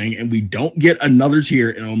what you're saying and we don't get another tier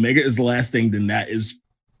and Omega is the last thing, then that is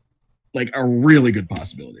like a really good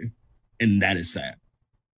possibility. And that is sad.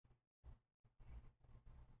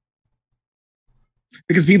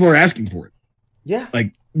 Because people are asking for it. Yeah.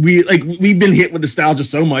 We've been hit with nostalgia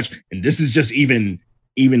so much, and this is just even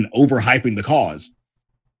overhyping the cause.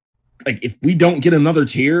 Like, if we don't get another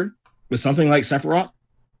tier with something like Sephiroth,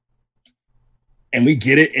 and we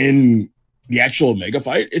get it in the actual Omega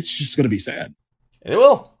fight, it's just going to be sad. It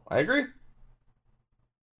will. I agree.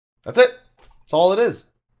 That's it. That's all it is.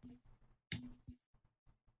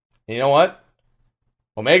 And you know what?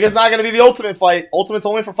 Omega's not going to be the ultimate fight. Ultimate's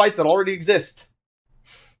only for fights that already exist.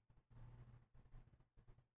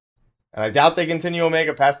 And I doubt they continue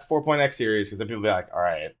Omega past the 4.x series, because then people will be like, all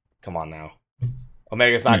right, come on now.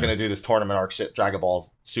 Omega's not going to do this tournament arc shit, Dragon Ball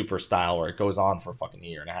Super style, where it goes on for a fucking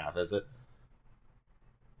year and a half, is it?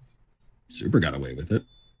 Super got away with it.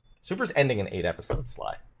 Super's ending in 8 episodes,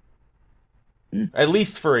 Sly. At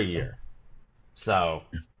least for a year. So,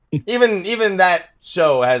 even that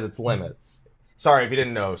show has its limits. Sorry if you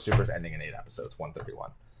didn't know, Super's ending in 8 episodes.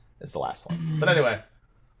 131 is the last one. But anyway,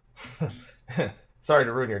 sorry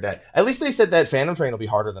to ruin your day. At least they said that Phantom Train will be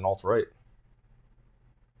harder than Alt-Right.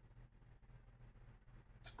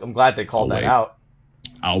 I'm glad they called that out.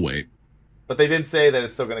 I'll wait. But they did say that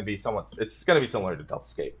it's still going to be it's going to be similar to Delta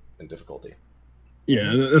Escape in difficulty.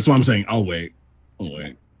 Yeah, that's what I'm saying. I'll wait.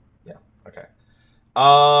 Yeah, okay.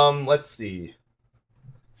 Let's see.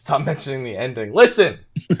 Stop mentioning the ending. Listen!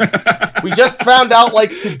 We just found out, like,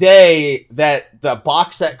 today that the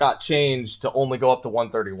box set got changed to only go up to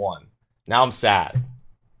 131. Now I'm sad.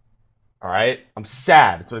 Alright? I'm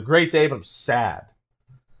sad. It's been a great day, but I'm sad.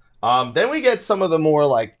 Then we get some of the more,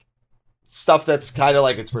 like, stuff that's kind of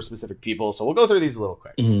like it's for specific people. So we'll go through these a little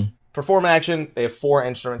quick. Mm-hmm. Perform action. They have 4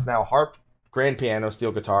 instruments now. Harp, grand piano,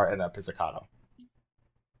 steel guitar, and a pizzicato.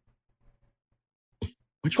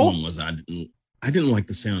 Which one was I didn't like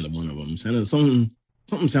the sound of one of them.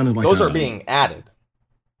 Something sounded like those are being added.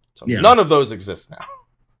 So none of those exist now.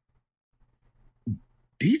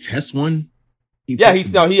 Did he test one? He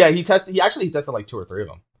tested like 2 or 3 of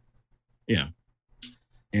them. Yeah.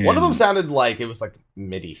 And one of them sounded like it was like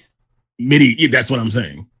MIDI. Yeah, that's what I'm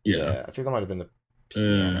saying. Yeah. I think that might have been the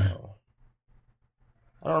piano.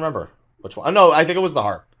 I don't remember which one. No, I think it was the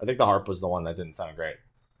harp. I think the harp was the one that didn't sound great.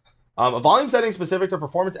 A volume setting specific to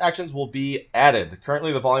performance actions will be added.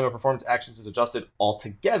 Currently, the volume of performance actions is adjusted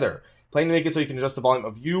altogether. Plan to make it so you can adjust the volume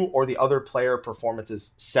of you or the other player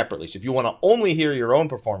performances separately. So if you want to only hear your own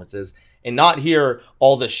performances and not hear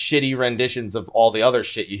all the shitty renditions of all the other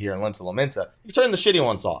shit you hear in Limsa Lominsa, you can turn the shitty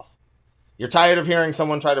ones off. You're tired of hearing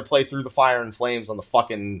someone try to play Through the Fire and Flames on the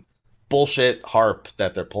fucking bullshit harp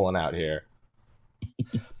that they're pulling out here.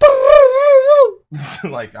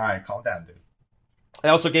 Like, all right, calm down, dude. I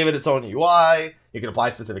also gave it its own UI. You can apply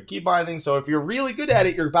specific key bindings. So if you're really good at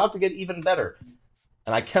it, you're about to get even better.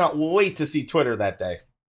 And I cannot wait to see Twitter that day.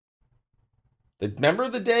 Remember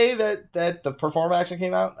the day that the Perform action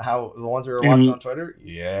came out? How the ones we were watching on Twitter?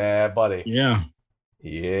 Yeah, buddy. Yeah,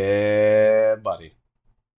 buddy.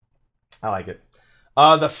 I like it.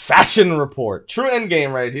 The Fashion Report. True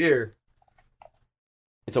endgame right here.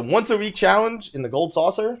 It's a once-a-week challenge in the Gold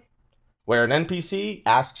Saucer where an NPC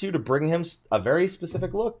asks you to bring him a very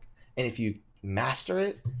specific look. And if you master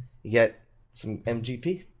it, you get some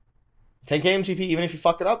MGP. 10k MGP, even if you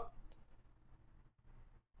fuck it up.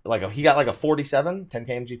 He got like a 47, 10k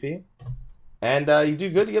MGP. And you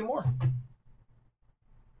do good, you get more.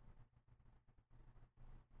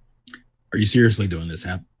 Are you seriously doing this,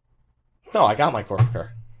 Hap? No, I got my corporate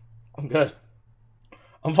car. I'm good.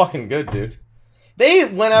 I'm fucking good, dude. They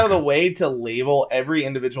went out of the way to label every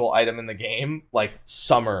individual item in the game like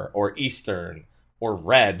summer or Eastern or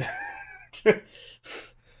red.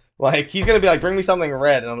 Like, he's going to be like, bring me something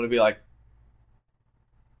red. And I'm going to be like,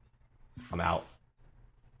 I'm out.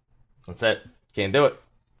 That's it. Can't do it.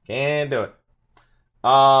 Please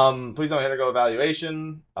don't undergo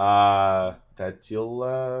evaluation. That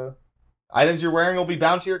you'll... items you're wearing will be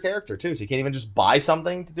bound to your character, too. So you can't even just buy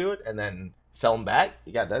something to do it and then sell them back.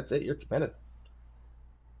 That's it. You're committed.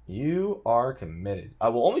 You are committed. I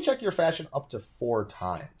will only check your fashion up to 4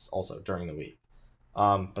 times, also, during the week.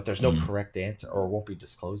 But there's no correct answer, or it won't be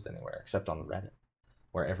disclosed anywhere, except on Reddit,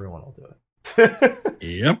 where everyone will do it.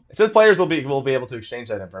 Yep. It says players will be able to exchange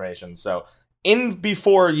that information. So in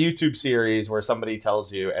before YouTube series where somebody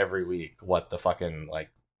tells you every week what the fucking like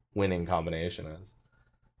winning combination is.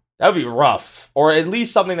 That would be rough. Or at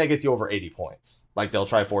least something that gets you over 80 points. Like they'll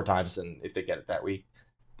try 4 times, and if they get it that week,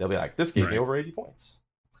 they'll be like, this gave me over 80 points.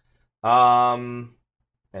 And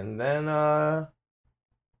then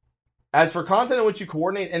as for content in which you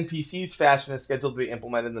coordinate NPCs, fashion is scheduled to be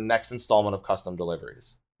implemented in the next installment of custom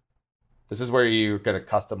deliveries. This is where you're going to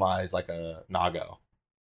customize like a Nago.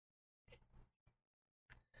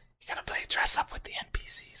 You're going to play dress up with the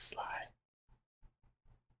NPCs, Sly.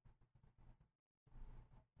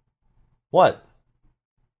 What?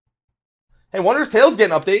 Hey, Wondrous Tales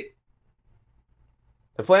get an update.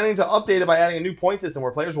 They're planning to update it by adding a new point system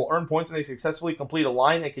where players will earn points when they successfully complete a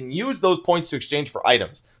line and can use those points to exchange for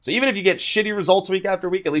items. So even if you get shitty results week after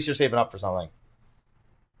week, at least you're saving up for something.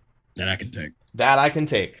 That I can take. That I can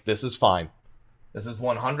take. This is fine. This is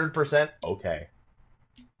 100% okay.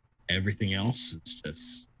 Everything else, it's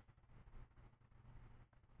just...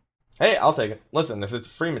 Hey, I'll take it. Listen, if it's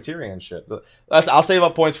free materia and shit, I'll save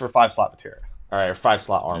up points for 5-slot materia. All right, or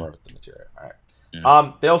 5-slot armor with the materia. All right.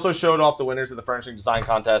 Yeah. They also showed off the winners of the furnishing design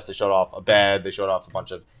contest. They showed off a bed. They showed off a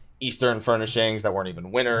bunch of Eastern furnishings that weren't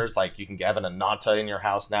even winners. Like you can have an Ananta in your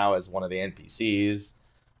house now as one of the NPCs.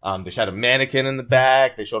 They showed a mannequin in the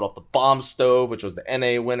back. They showed off the bomb stove, which was the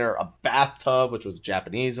NA winner. A bathtub, which was a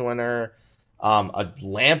Japanese winner. A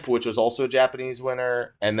lamp, which was also a Japanese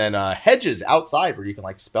winner. And then hedges outside where you can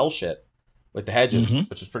like spell shit with the hedges,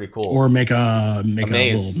 which is pretty cool. Or make a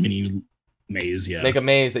maze. Little mini maze, yeah. Make a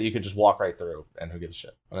maze that you could just walk right through, and who gives a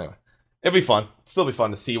shit. But anyway, it'd be fun. It'd still be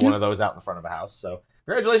fun to see one of those out in front of a house. So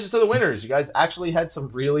congratulations to the winners. You guys actually had some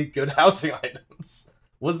really good housing items.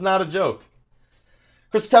 Was not a joke.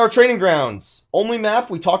 Crystal Tower Training Grounds. Only map.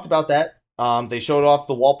 We talked about that. They showed off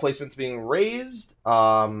the wall placements being raised.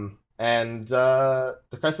 And the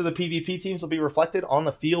crest of the PvP teams will be reflected on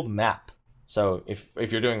the field map. So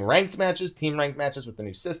if you're doing ranked matches, team ranked matches with the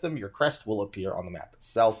new system, your crest will appear on the map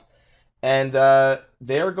itself. And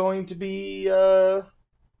they're going to be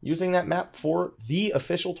using that map for the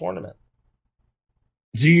official tournament.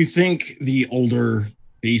 Do you think the older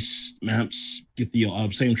base maps get the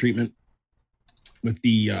same treatment with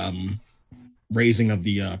the raising of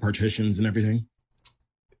the partitions and everything?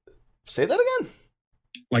 Say that again.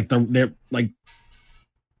 Like they're like,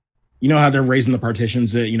 you know how they're raising the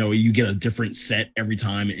partitions that, you know, you get a different set every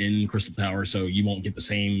time in Crystal Tower, so you won't get the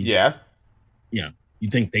same. Yeah. You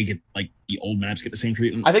think they get, like, the old maps get the same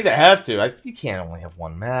treatment? I think they have to. You can't only have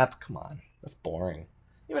one map. Come on. That's boring.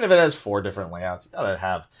 Even if it has 4 different layouts, you gotta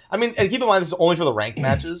have... I mean, and keep in mind, this is only for the ranked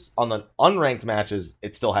matches. On the unranked matches,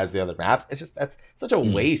 it still has the other maps. It's just, that's such a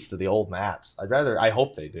waste of the old maps. I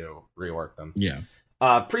hope they do rework them. Yeah.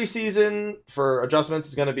 Preseason for adjustments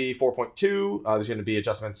is going to be 4.2. There's going to be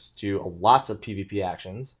adjustments to lots of PvP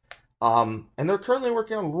actions. And they're currently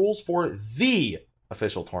working on rules for the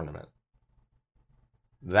official tournament.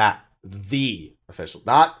 The official,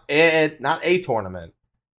 not a tournament,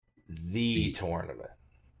 the tournament.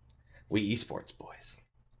 We esports boys.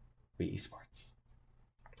 We esports.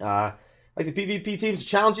 Like the PvP teams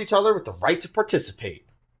challenge each other with the right to participate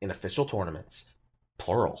in official tournaments,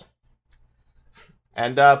 plural.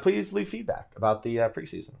 And please leave feedback about the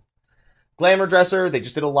preseason. Glamour Dresser, they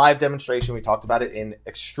just did a live demonstration. We talked about it in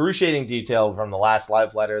excruciating detail from the last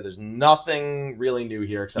live letter. There's nothing really new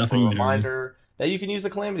here except for a reminder that you can use the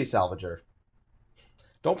Calamity Salvager.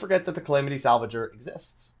 Don't forget that the Calamity Salvager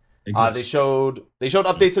exists. They showed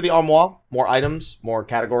updates to the armoire, more items, more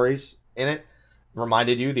categories in it.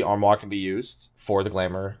 Reminded you the armoire can be used for the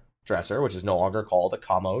Glamour Dresser, which is no longer called a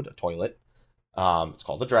commode, a toilet. It's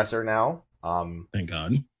called a dresser now. Thank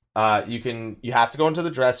God. You have to go into the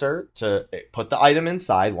dresser to put the item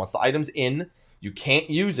inside. Once the item's in, you can't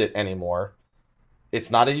use it anymore. It's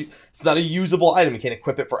not a usable item. You can't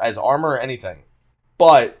equip it as armor or anything.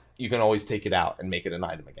 But you can always take it out and make it an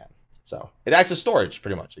item again. So it acts as storage,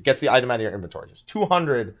 pretty much. It gets the item out of your inventory. There's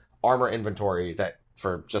 200 armor inventory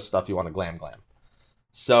for just stuff you want to glam.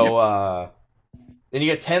 So then you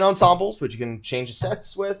get 10 ensembles, which you can change the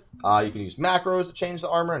sets with. You can use macros to change the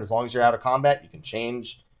armor, and as long as you're out of combat, you can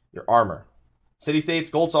change your armor. City States,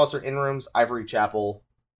 Gold Saucer, In Rooms, Ivory Chapel.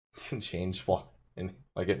 You can change by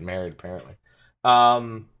getting married, apparently.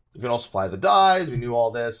 You can also apply the dyes. We knew all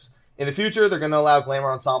this. In the future, they're going to allow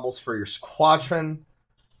glamour ensembles for your squadron.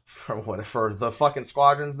 For the fucking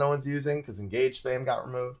squadrons no one's using, because Engage fame got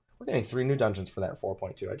removed. We're getting 3 new dungeons for that in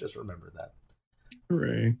 4.2. I just remembered that.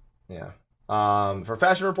 Hooray. Yeah. For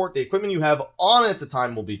Fashion Report, the equipment you have on at the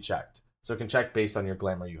time will be checked. So it can check based on your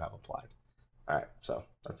glamour you have applied. All right, so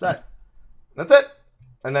that's that. That's it.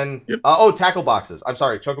 And then, Yep. tackle boxes. I'm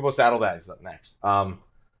sorry, Chocobo saddlebags up next.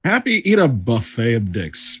 Happy eat a buffet of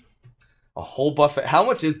dicks. A whole buffet. How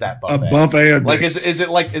much is that buffet? A buffet of Like, dicks. is it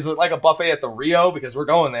like a buffet at the Rio? Because we're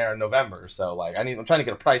going there in November, so like I'm trying to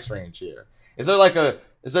get a price range here. Is there like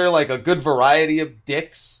a good variety of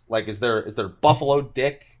dicks? Like, is there buffalo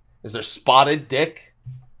dick? Is there spotted dick?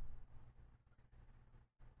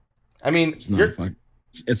 I mean, It's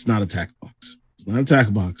not a tackle box. It's not a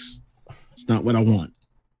tackle box. It's not what I want.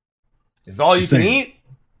 is it all you Just can saying. eat?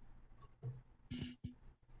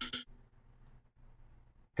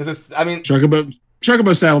 Because it's, I mean,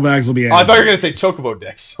 Chocobo saddlebags will be oh, I added. thought you were gonna say chocobo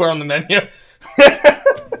dicks. We're on the menu.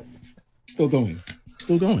 Still going.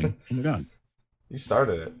 Oh my god. You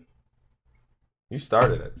started it.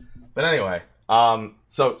 But anyway,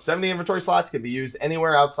 so 70 inventory slots can be used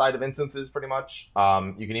anywhere outside of instances, pretty much.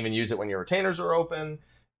 You can even use it when your retainers are open,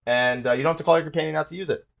 and you don't have to call your companion out to use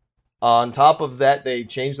it. On top of that, they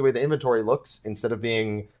changed the way the inventory looks. Instead of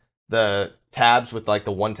being the tabs with like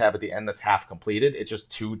the one tab at the end that's half completed, it's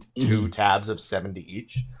just two tabs of 70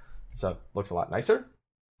 each. So looks a lot nicer.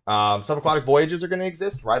 Subaquatic voyages are going to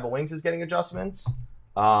exist. Rival Wings is getting adjustments.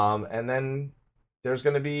 And then there's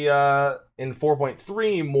going to be in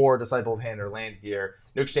 4.3 more Disciple of Hand or land gear,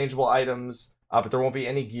 new exchangeable items, but there won't be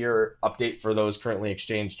any gear update for those currently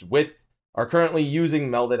exchanged with or currently using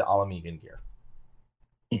melded Alamegan gear.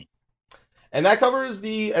 And that covers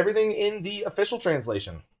everything in the official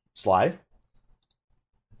translation. Sly?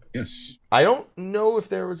 Yes. I don't know if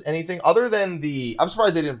there was anything other than I'm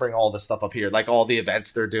surprised they didn't bring all this stuff up here, like all the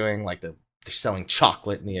events they're doing, like they're selling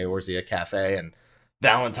chocolate in the Eorzea Cafe, and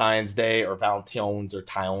Valentine's Day or Valentine's or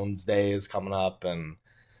Towns Day is coming up, and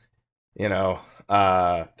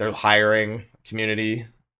they're hiring community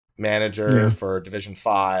manager for Division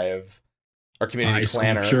 5 or community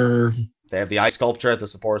planner. Sculpture. They have the ice sculpture at the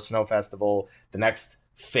Sapporo Snow Festival. The next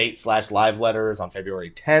Fate/Live letter is on February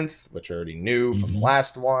 10th, which I already knew from the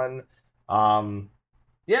last one.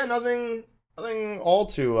 Nothing all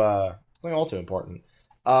too important.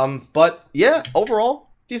 But yeah,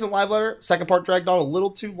 overall, decent live letter. Second part dragged on a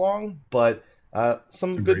little too long, but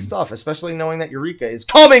some good stuff, especially knowing that Eureka is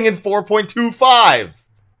coming in 4.25.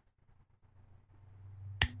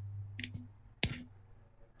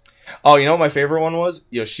 Oh, you know what my favorite one was?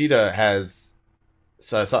 Yoshida has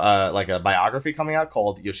like a biography coming out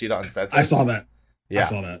called Yoshida Uncensored. I saw that. Yeah. I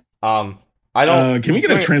saw that. I don't. Can we get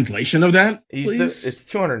a translation of that, please? It's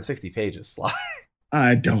 260 pages. Sly.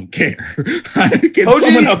 I don't care. Get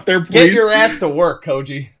someone up there, please. Get your ass to work,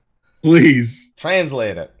 Koji. Please.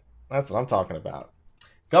 Translate it. That's what I'm talking about.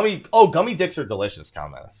 Gummy dicks are delicious,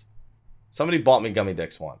 comments. Somebody bought me gummy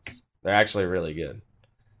dicks once. They're actually really good.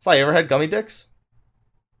 Sly, you ever had gummy dicks?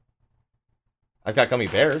 I've got gummy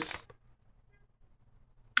bears.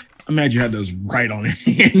 I'm mad you had those right on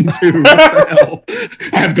hand, too. What the hell?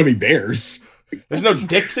 I have gummy bears. There's no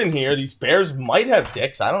dicks in here. These bears might have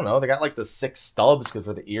dicks. I don't know. They got like the 6 stubs because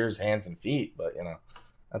for the ears, hands, and feet. But,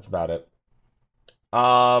 that's about it.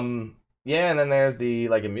 Yeah, and then there's the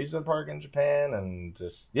like amusement park in Japan. And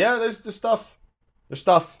just, there's just stuff. There's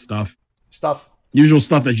stuff. Usual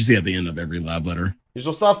stuff that you see at the end of every live letter.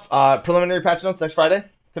 Usual stuff. Preliminary patch notes next Friday.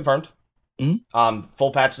 Confirmed.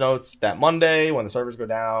 Full patch notes that Monday when the servers go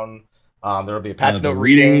down. There will be a patch note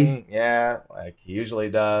reading. Yeah, like he usually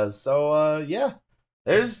does. So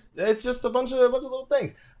it's just a bunch of little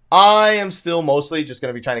things. I am still mostly just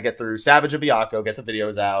gonna be trying to get through Savage and Byakko, get some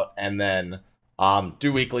videos out, and then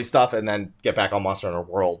do weekly stuff, and then get back on Monster Hunter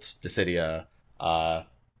World, Dissidia,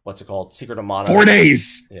 what's it called? Secret of Mana. 4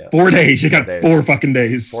 days. Yeah. 4 days. You got 4 fucking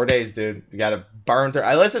days. 4 days, dude. You got to burn through.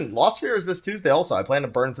 Lost Sphere is this Tuesday also. I plan to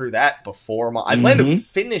burn through that before. I plan to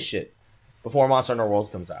finish it before Monster Hunter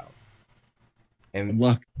World comes out. And good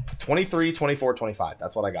luck. 23, 24, 25.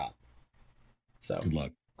 That's what I got. So good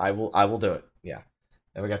luck. I will do it. Yeah.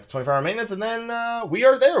 And we got the 24-hour maintenance, and then we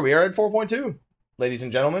are there. We are at 4.2. Ladies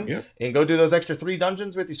and gentlemen, You can go do those extra 3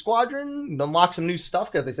 dungeons with your squadron, unlock some new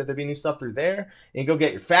stuff, because they said there'd be new stuff through there. You can go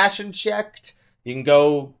get your fashion checked. You can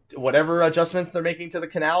go whatever adjustments they're making to the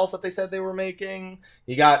canals that they said they were making.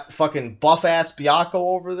 You got fucking buff-ass Byakko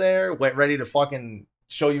over there, ready to fucking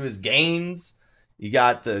show you his gains. You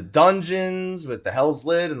got the dungeons with the Hell's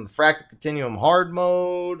Lid and the Fractal Continuum hard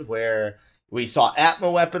mode, where we saw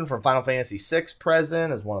Atma Weapon from Final Fantasy VI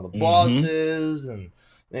present as one of the bosses, and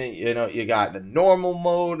you got the normal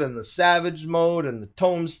mode and the savage mode and the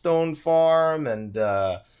tombstone farm and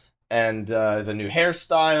the new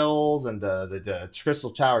hairstyles and the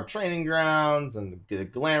Crystal Tower training grounds and the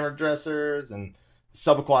glamour dressers and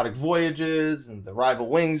subaquatic voyages and the rival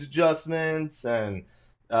wings adjustments and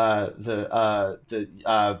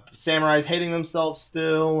samurais hating themselves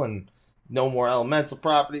still, and no more elemental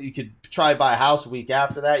property. You could try buy a house a week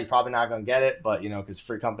after that. You're probably not going to get it, but, you know, because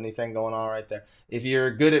free company thing going on right there. If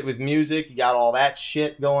you're good at with music, you got all that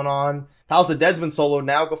shit going on. House of Dead's been soloed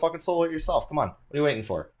now. Go fucking solo it yourself. Come on. What are you waiting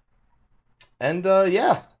for? And,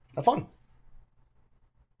 yeah, have fun.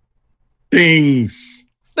 Things.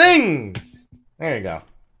 There you go.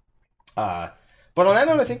 But on that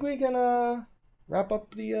note, I think we can wrap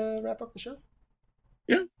up the show.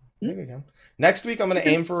 Yeah. I think we can. Next week, I'm going to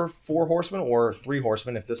aim for 4 horsemen or 3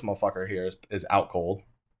 horsemen if this motherfucker here is out cold.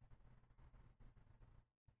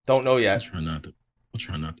 Don't know yet. I'll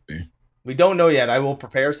try not to be. We don't know yet. I will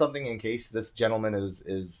prepare something in case this gentleman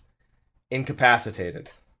is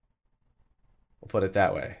incapacitated. We'll put it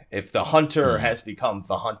that way. If the hunter has become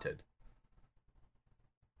the hunted,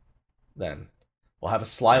 then we'll have a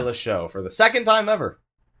Slyless show for the second time ever.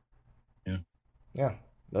 Yeah. Yeah.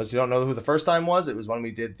 Those who don't know who the first time was, it was when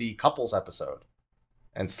we did the couples episode.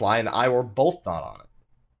 And Sly and I were both not on it.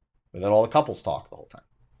 We let all the couples talk the whole time.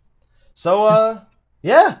 So,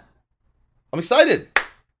 yeah. I'm excited.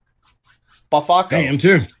 Buffako. I am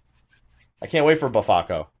too. I can't wait for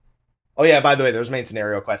Buffako. Oh, yeah, by the way, there's main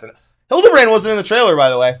scenario quest. And Hildebrand wasn't in the trailer, by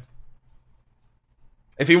the way.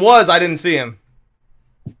 If he was, I didn't see him.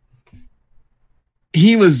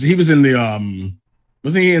 He was in the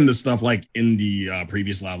wasn't he in the stuff like in the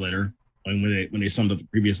previous live letter? When they summed up the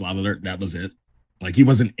previous live letter, that was it. Like he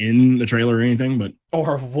wasn't in the trailer or anything, but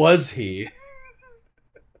or was he?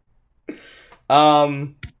 I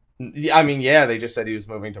mean, yeah, they just said he was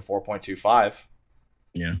moving to 4.25.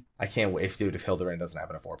 Yeah. I can't wait, dude. If Hildebrand doesn't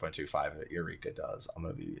happen at 4.25, Eureka does. I'm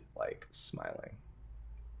gonna be like smiling.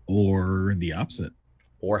 Or the opposite.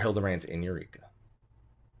 Or Hildebrand's in Eureka.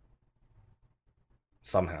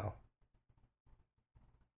 Somehow.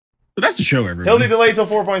 So that's the show, everyone. Hildy delayed till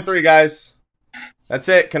 4.3, guys. That's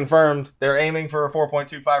it. Confirmed. They're aiming for a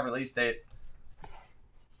 4.25 release date.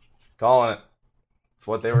 Calling it. That's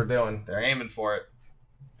what they were doing. They're aiming for it.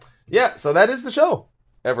 Yeah, so that is the show,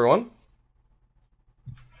 everyone.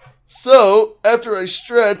 So, after I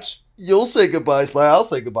stretch, you'll say goodbye, Sly. I'll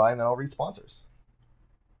say goodbye, and then I'll read sponsors.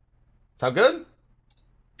 Sound good?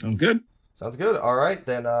 Sounds good. Sounds good. All right,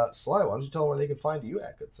 then, Sly, why don't you tell them where they can find you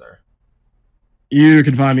at, good sir? You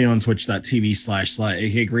can find me on twitch.tv/Sly,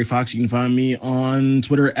 aka Gray Fox. You can find me on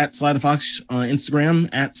Twitter at Sly the Fox, on Instagram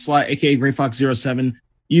at Sly, aka Gray Fox 07,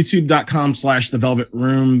 youtube.com/The Velvet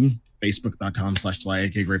Room, facebook.com/Sly,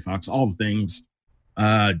 aka Gray Fox, all the things.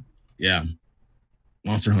 Yeah.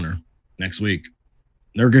 Monster Hunter next week.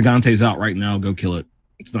 Nergigante's out right now. Go kill it.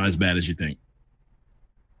 It's not as bad as you think.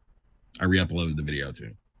 I re-uploaded the video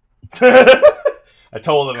too. I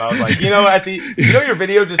told him, I was like, your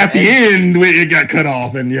video just at the end it got cut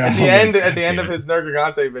off, and yeah. At the end of his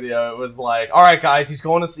Nergigante video, it was like, all right, guys, he's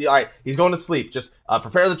going to see. All right, he's going to sleep. Just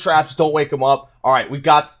prepare the traps. Don't wake him up. All right, we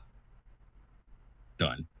got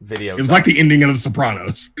done. Video. It was like the ending of The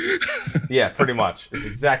Sopranos. Yeah, pretty much. It's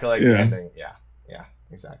exactly like the ending. Yeah,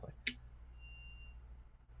 exactly.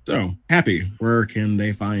 So, Happy, where can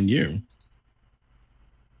they find you?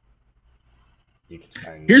 You can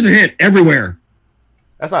find Here's a hint. Everywhere.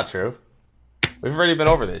 That's not true. We've already been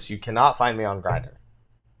over this. You cannot find me on Grindr.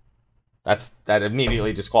 That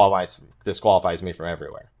immediately disqualifies me from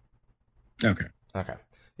everywhere. Okay.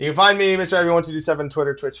 You can find me, Mr. Every1227,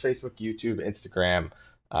 Twitter, Twitch, Facebook, YouTube, Instagram.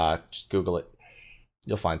 Just Google it.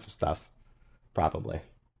 You'll find some stuff. Probably.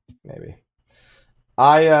 Maybe.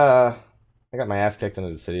 I got my ass kicked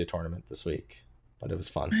into the Cydia tournament this week, but it was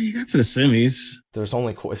fun. You got to the semis. There's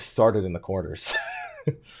only it started in the quarters.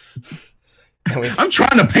 I'm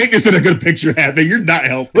trying to paint this in a good picture, Happy. You're not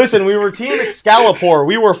helping. Listen, we were Team Excalibur.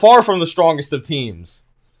 We were far from the strongest of teams.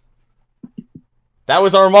 That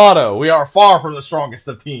was our motto. We are far from the strongest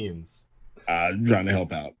of teams. I'm trying to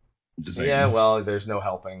help out. Yeah, well, there's no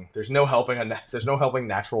helping. There's no helping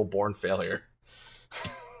natural born failure.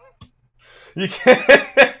 You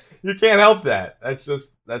can't help that. That's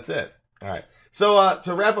it. All right. So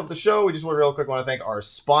to wrap up the show, we just real quick want to thank our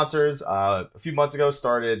sponsors. A few months ago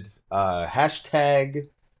started hashtag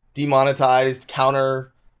demonetized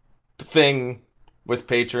counter thing with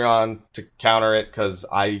Patreon to counter it because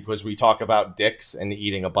we talk about dicks and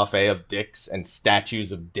eating a buffet of dicks and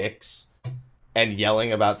statues of dicks and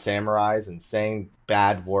yelling about samurais and saying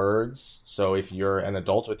bad words. So if you're an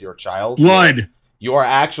adult with your child, you are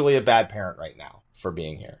actually a bad parent right now for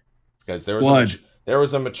being here because there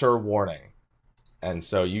was a mature warning. And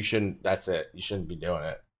so you shouldn't. That's it. You shouldn't be doing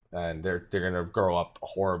it. And they're gonna grow up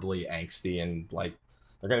horribly angsty and like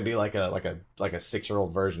they're gonna be like a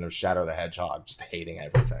 6-year-old version of Shadow the Hedgehog, just hating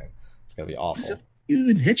everything. It's gonna be awful. You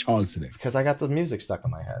did hedgehogs today. because I got the music stuck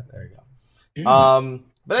in my head. There you go. Yeah.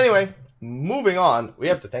 But anyway, moving on, we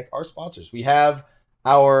have to thank our sponsors. We have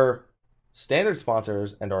our standard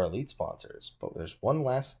sponsors and our elite sponsors, but there's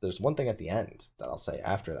one thing at the end that I'll say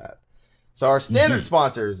after that. So our standard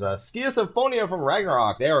sponsors, Skia Symphonia from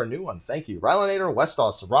Ragnarok, they are a new one. Thank you. Rylanator,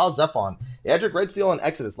 Westos, Ral Zephon, Edric Redsteel and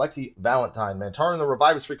Exodus, Lexi Valentine, Mantar and the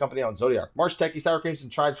Revivus Free Company on Zodiac, Marsh Techie, Sour Creams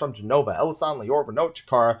and Tribes from Genova, Elisan, Leor, Renault,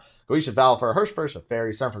 Chikara, Goisha Valfer, Hirschfirst,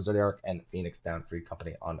 Fairy, Sun from Zodiac, and Phoenix Down Free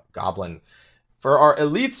Company on Goblin. For our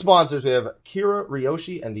elite sponsors, we have Kira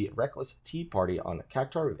Ryoshi and the Reckless Tea Party on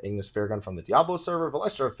Cactar with Ignis Fairgun from the Diablo server,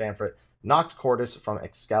 Valestra of Fanfrit, Noct Cordis from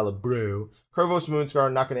Excalibur, Kurvos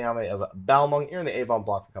Moonscar, Nakayame of Balmung, Erin the Avon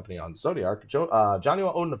Block for Company on Zodiac, Johnny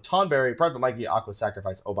Odin of Tonberry, Private Mikey, Aqua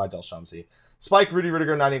Sacrifice, Obai Del Shamsi, Spike, Rudy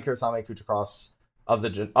Rudiger, Nadia Kurosame, Kucha Cross of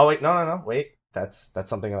the... Oh, wait, no, wait. That's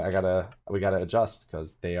something that we gotta adjust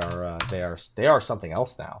because they are something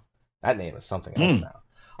else now. That name is something else now.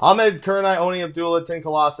 Ahmed, Kurenai, Oni, Abdullah, Tin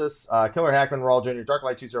Colossus, Killer Hackman, Rawl Jr.,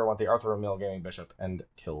 Darklight 201, the Arthur O'Mill Gaming Bishop, and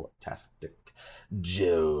Killtastic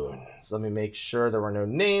Jones. Let me make sure there were no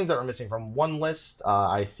names that were missing from one list.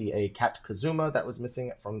 I see a Kat Kazuma that was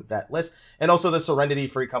missing from that list. And also the Serenity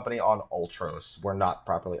Free Company on Ultros were not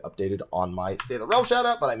properly updated on my State of the Realm shout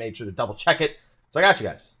out, but I made sure to double check it. So I got you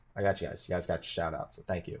guys. You guys got your shout out, so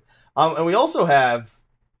thank you. And we also have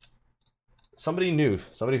somebody new,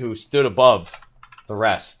 somebody who stood above the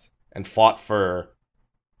rest and fought for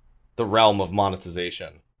the realm of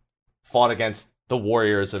monetization, fought against the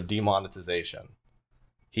warriors of demonetization.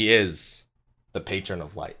 He is the Patron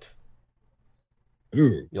of Light.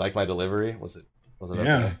 Ooh. You like my delivery? Was it Yeah.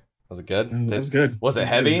 okay? Was it good? That was good. Was it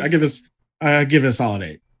heavy? Good. I give it a solid 8.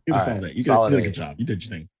 Give it a All solid right, 8. You solid did a 8. good job. You did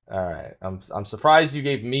your thing. All right. I'm surprised you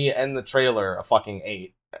gave me and the trailer a fucking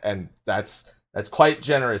 8, and that's quite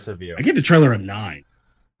generous of you. I gave the trailer a 9.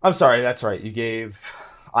 I'm sorry, that's right.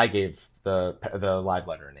 I gave the live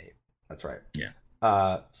letter an 8. That's right.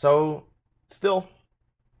 Yeah. So still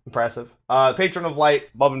impressive. Patron of Light,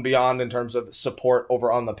 above and beyond in terms of support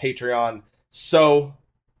over on the Patreon. So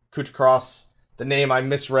Kucha Cross, the name I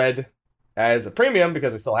misread as a premium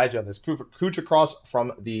because I still had you on this. Kucha Cross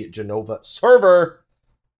from the Genova server.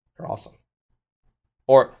 You're awesome.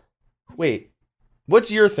 Or wait,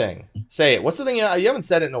 what's your thing? Say it. What's the thing you haven't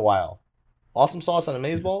said it in a while? Awesome sauce on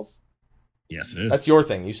amazeballs? Yes, it is. That's your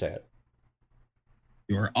thing. You say it.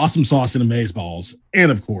 Your awesome sauce and amazeballs.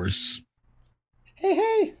 And of course,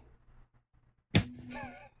 Hey.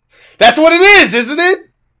 That's what it is, isn't it?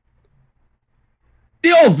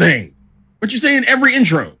 the old thing. What you say in every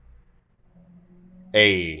intro.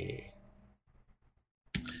 Hey.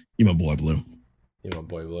 You my boy, Blue. You my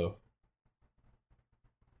boy, Blue.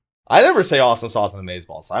 I never say awesome sauce and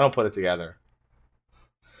amazeballs, so I don't put it together.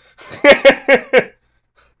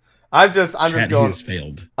 I'm just going. Has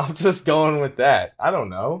failed. I'm just going with that. I don't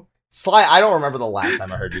know. Sly, I don't remember the last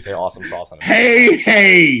time I heard you say awesome sauce and amazeballs.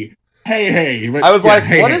 Hey. I was like,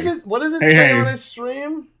 what is it? What does it say on his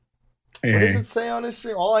stream? What does it say on his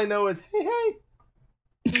stream? All I know is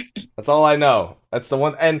hey. That's all I know. That's the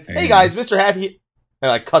one. And hey guys, Mr. Happy, and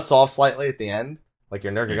like cuts off slightly at the end, like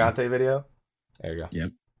your Nergigante video. There you go.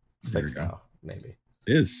 Yep. It's fixed now, maybe.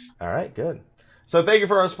 It is. All right, good. So thank you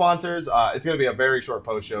for our sponsors. It's going to be a very short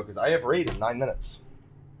post show because I have raided 9 minutes.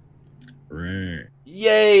 Right.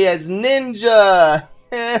 Yay, as Ninja!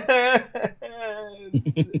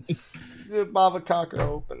 It's a Baba Cocker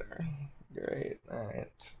opener. Great. All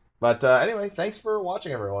right. But anyway, thanks for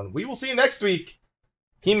watching, everyone. We will see you next week.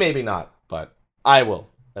 He maybe not, but I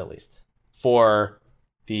will, at least, for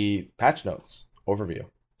the patch notes overview.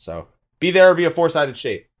 So be there, be a four-sided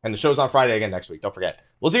shape. And the show's on Friday again next week. Don't forget.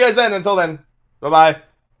 We'll see you guys then. Until then, bye-bye.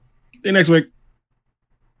 See you next week.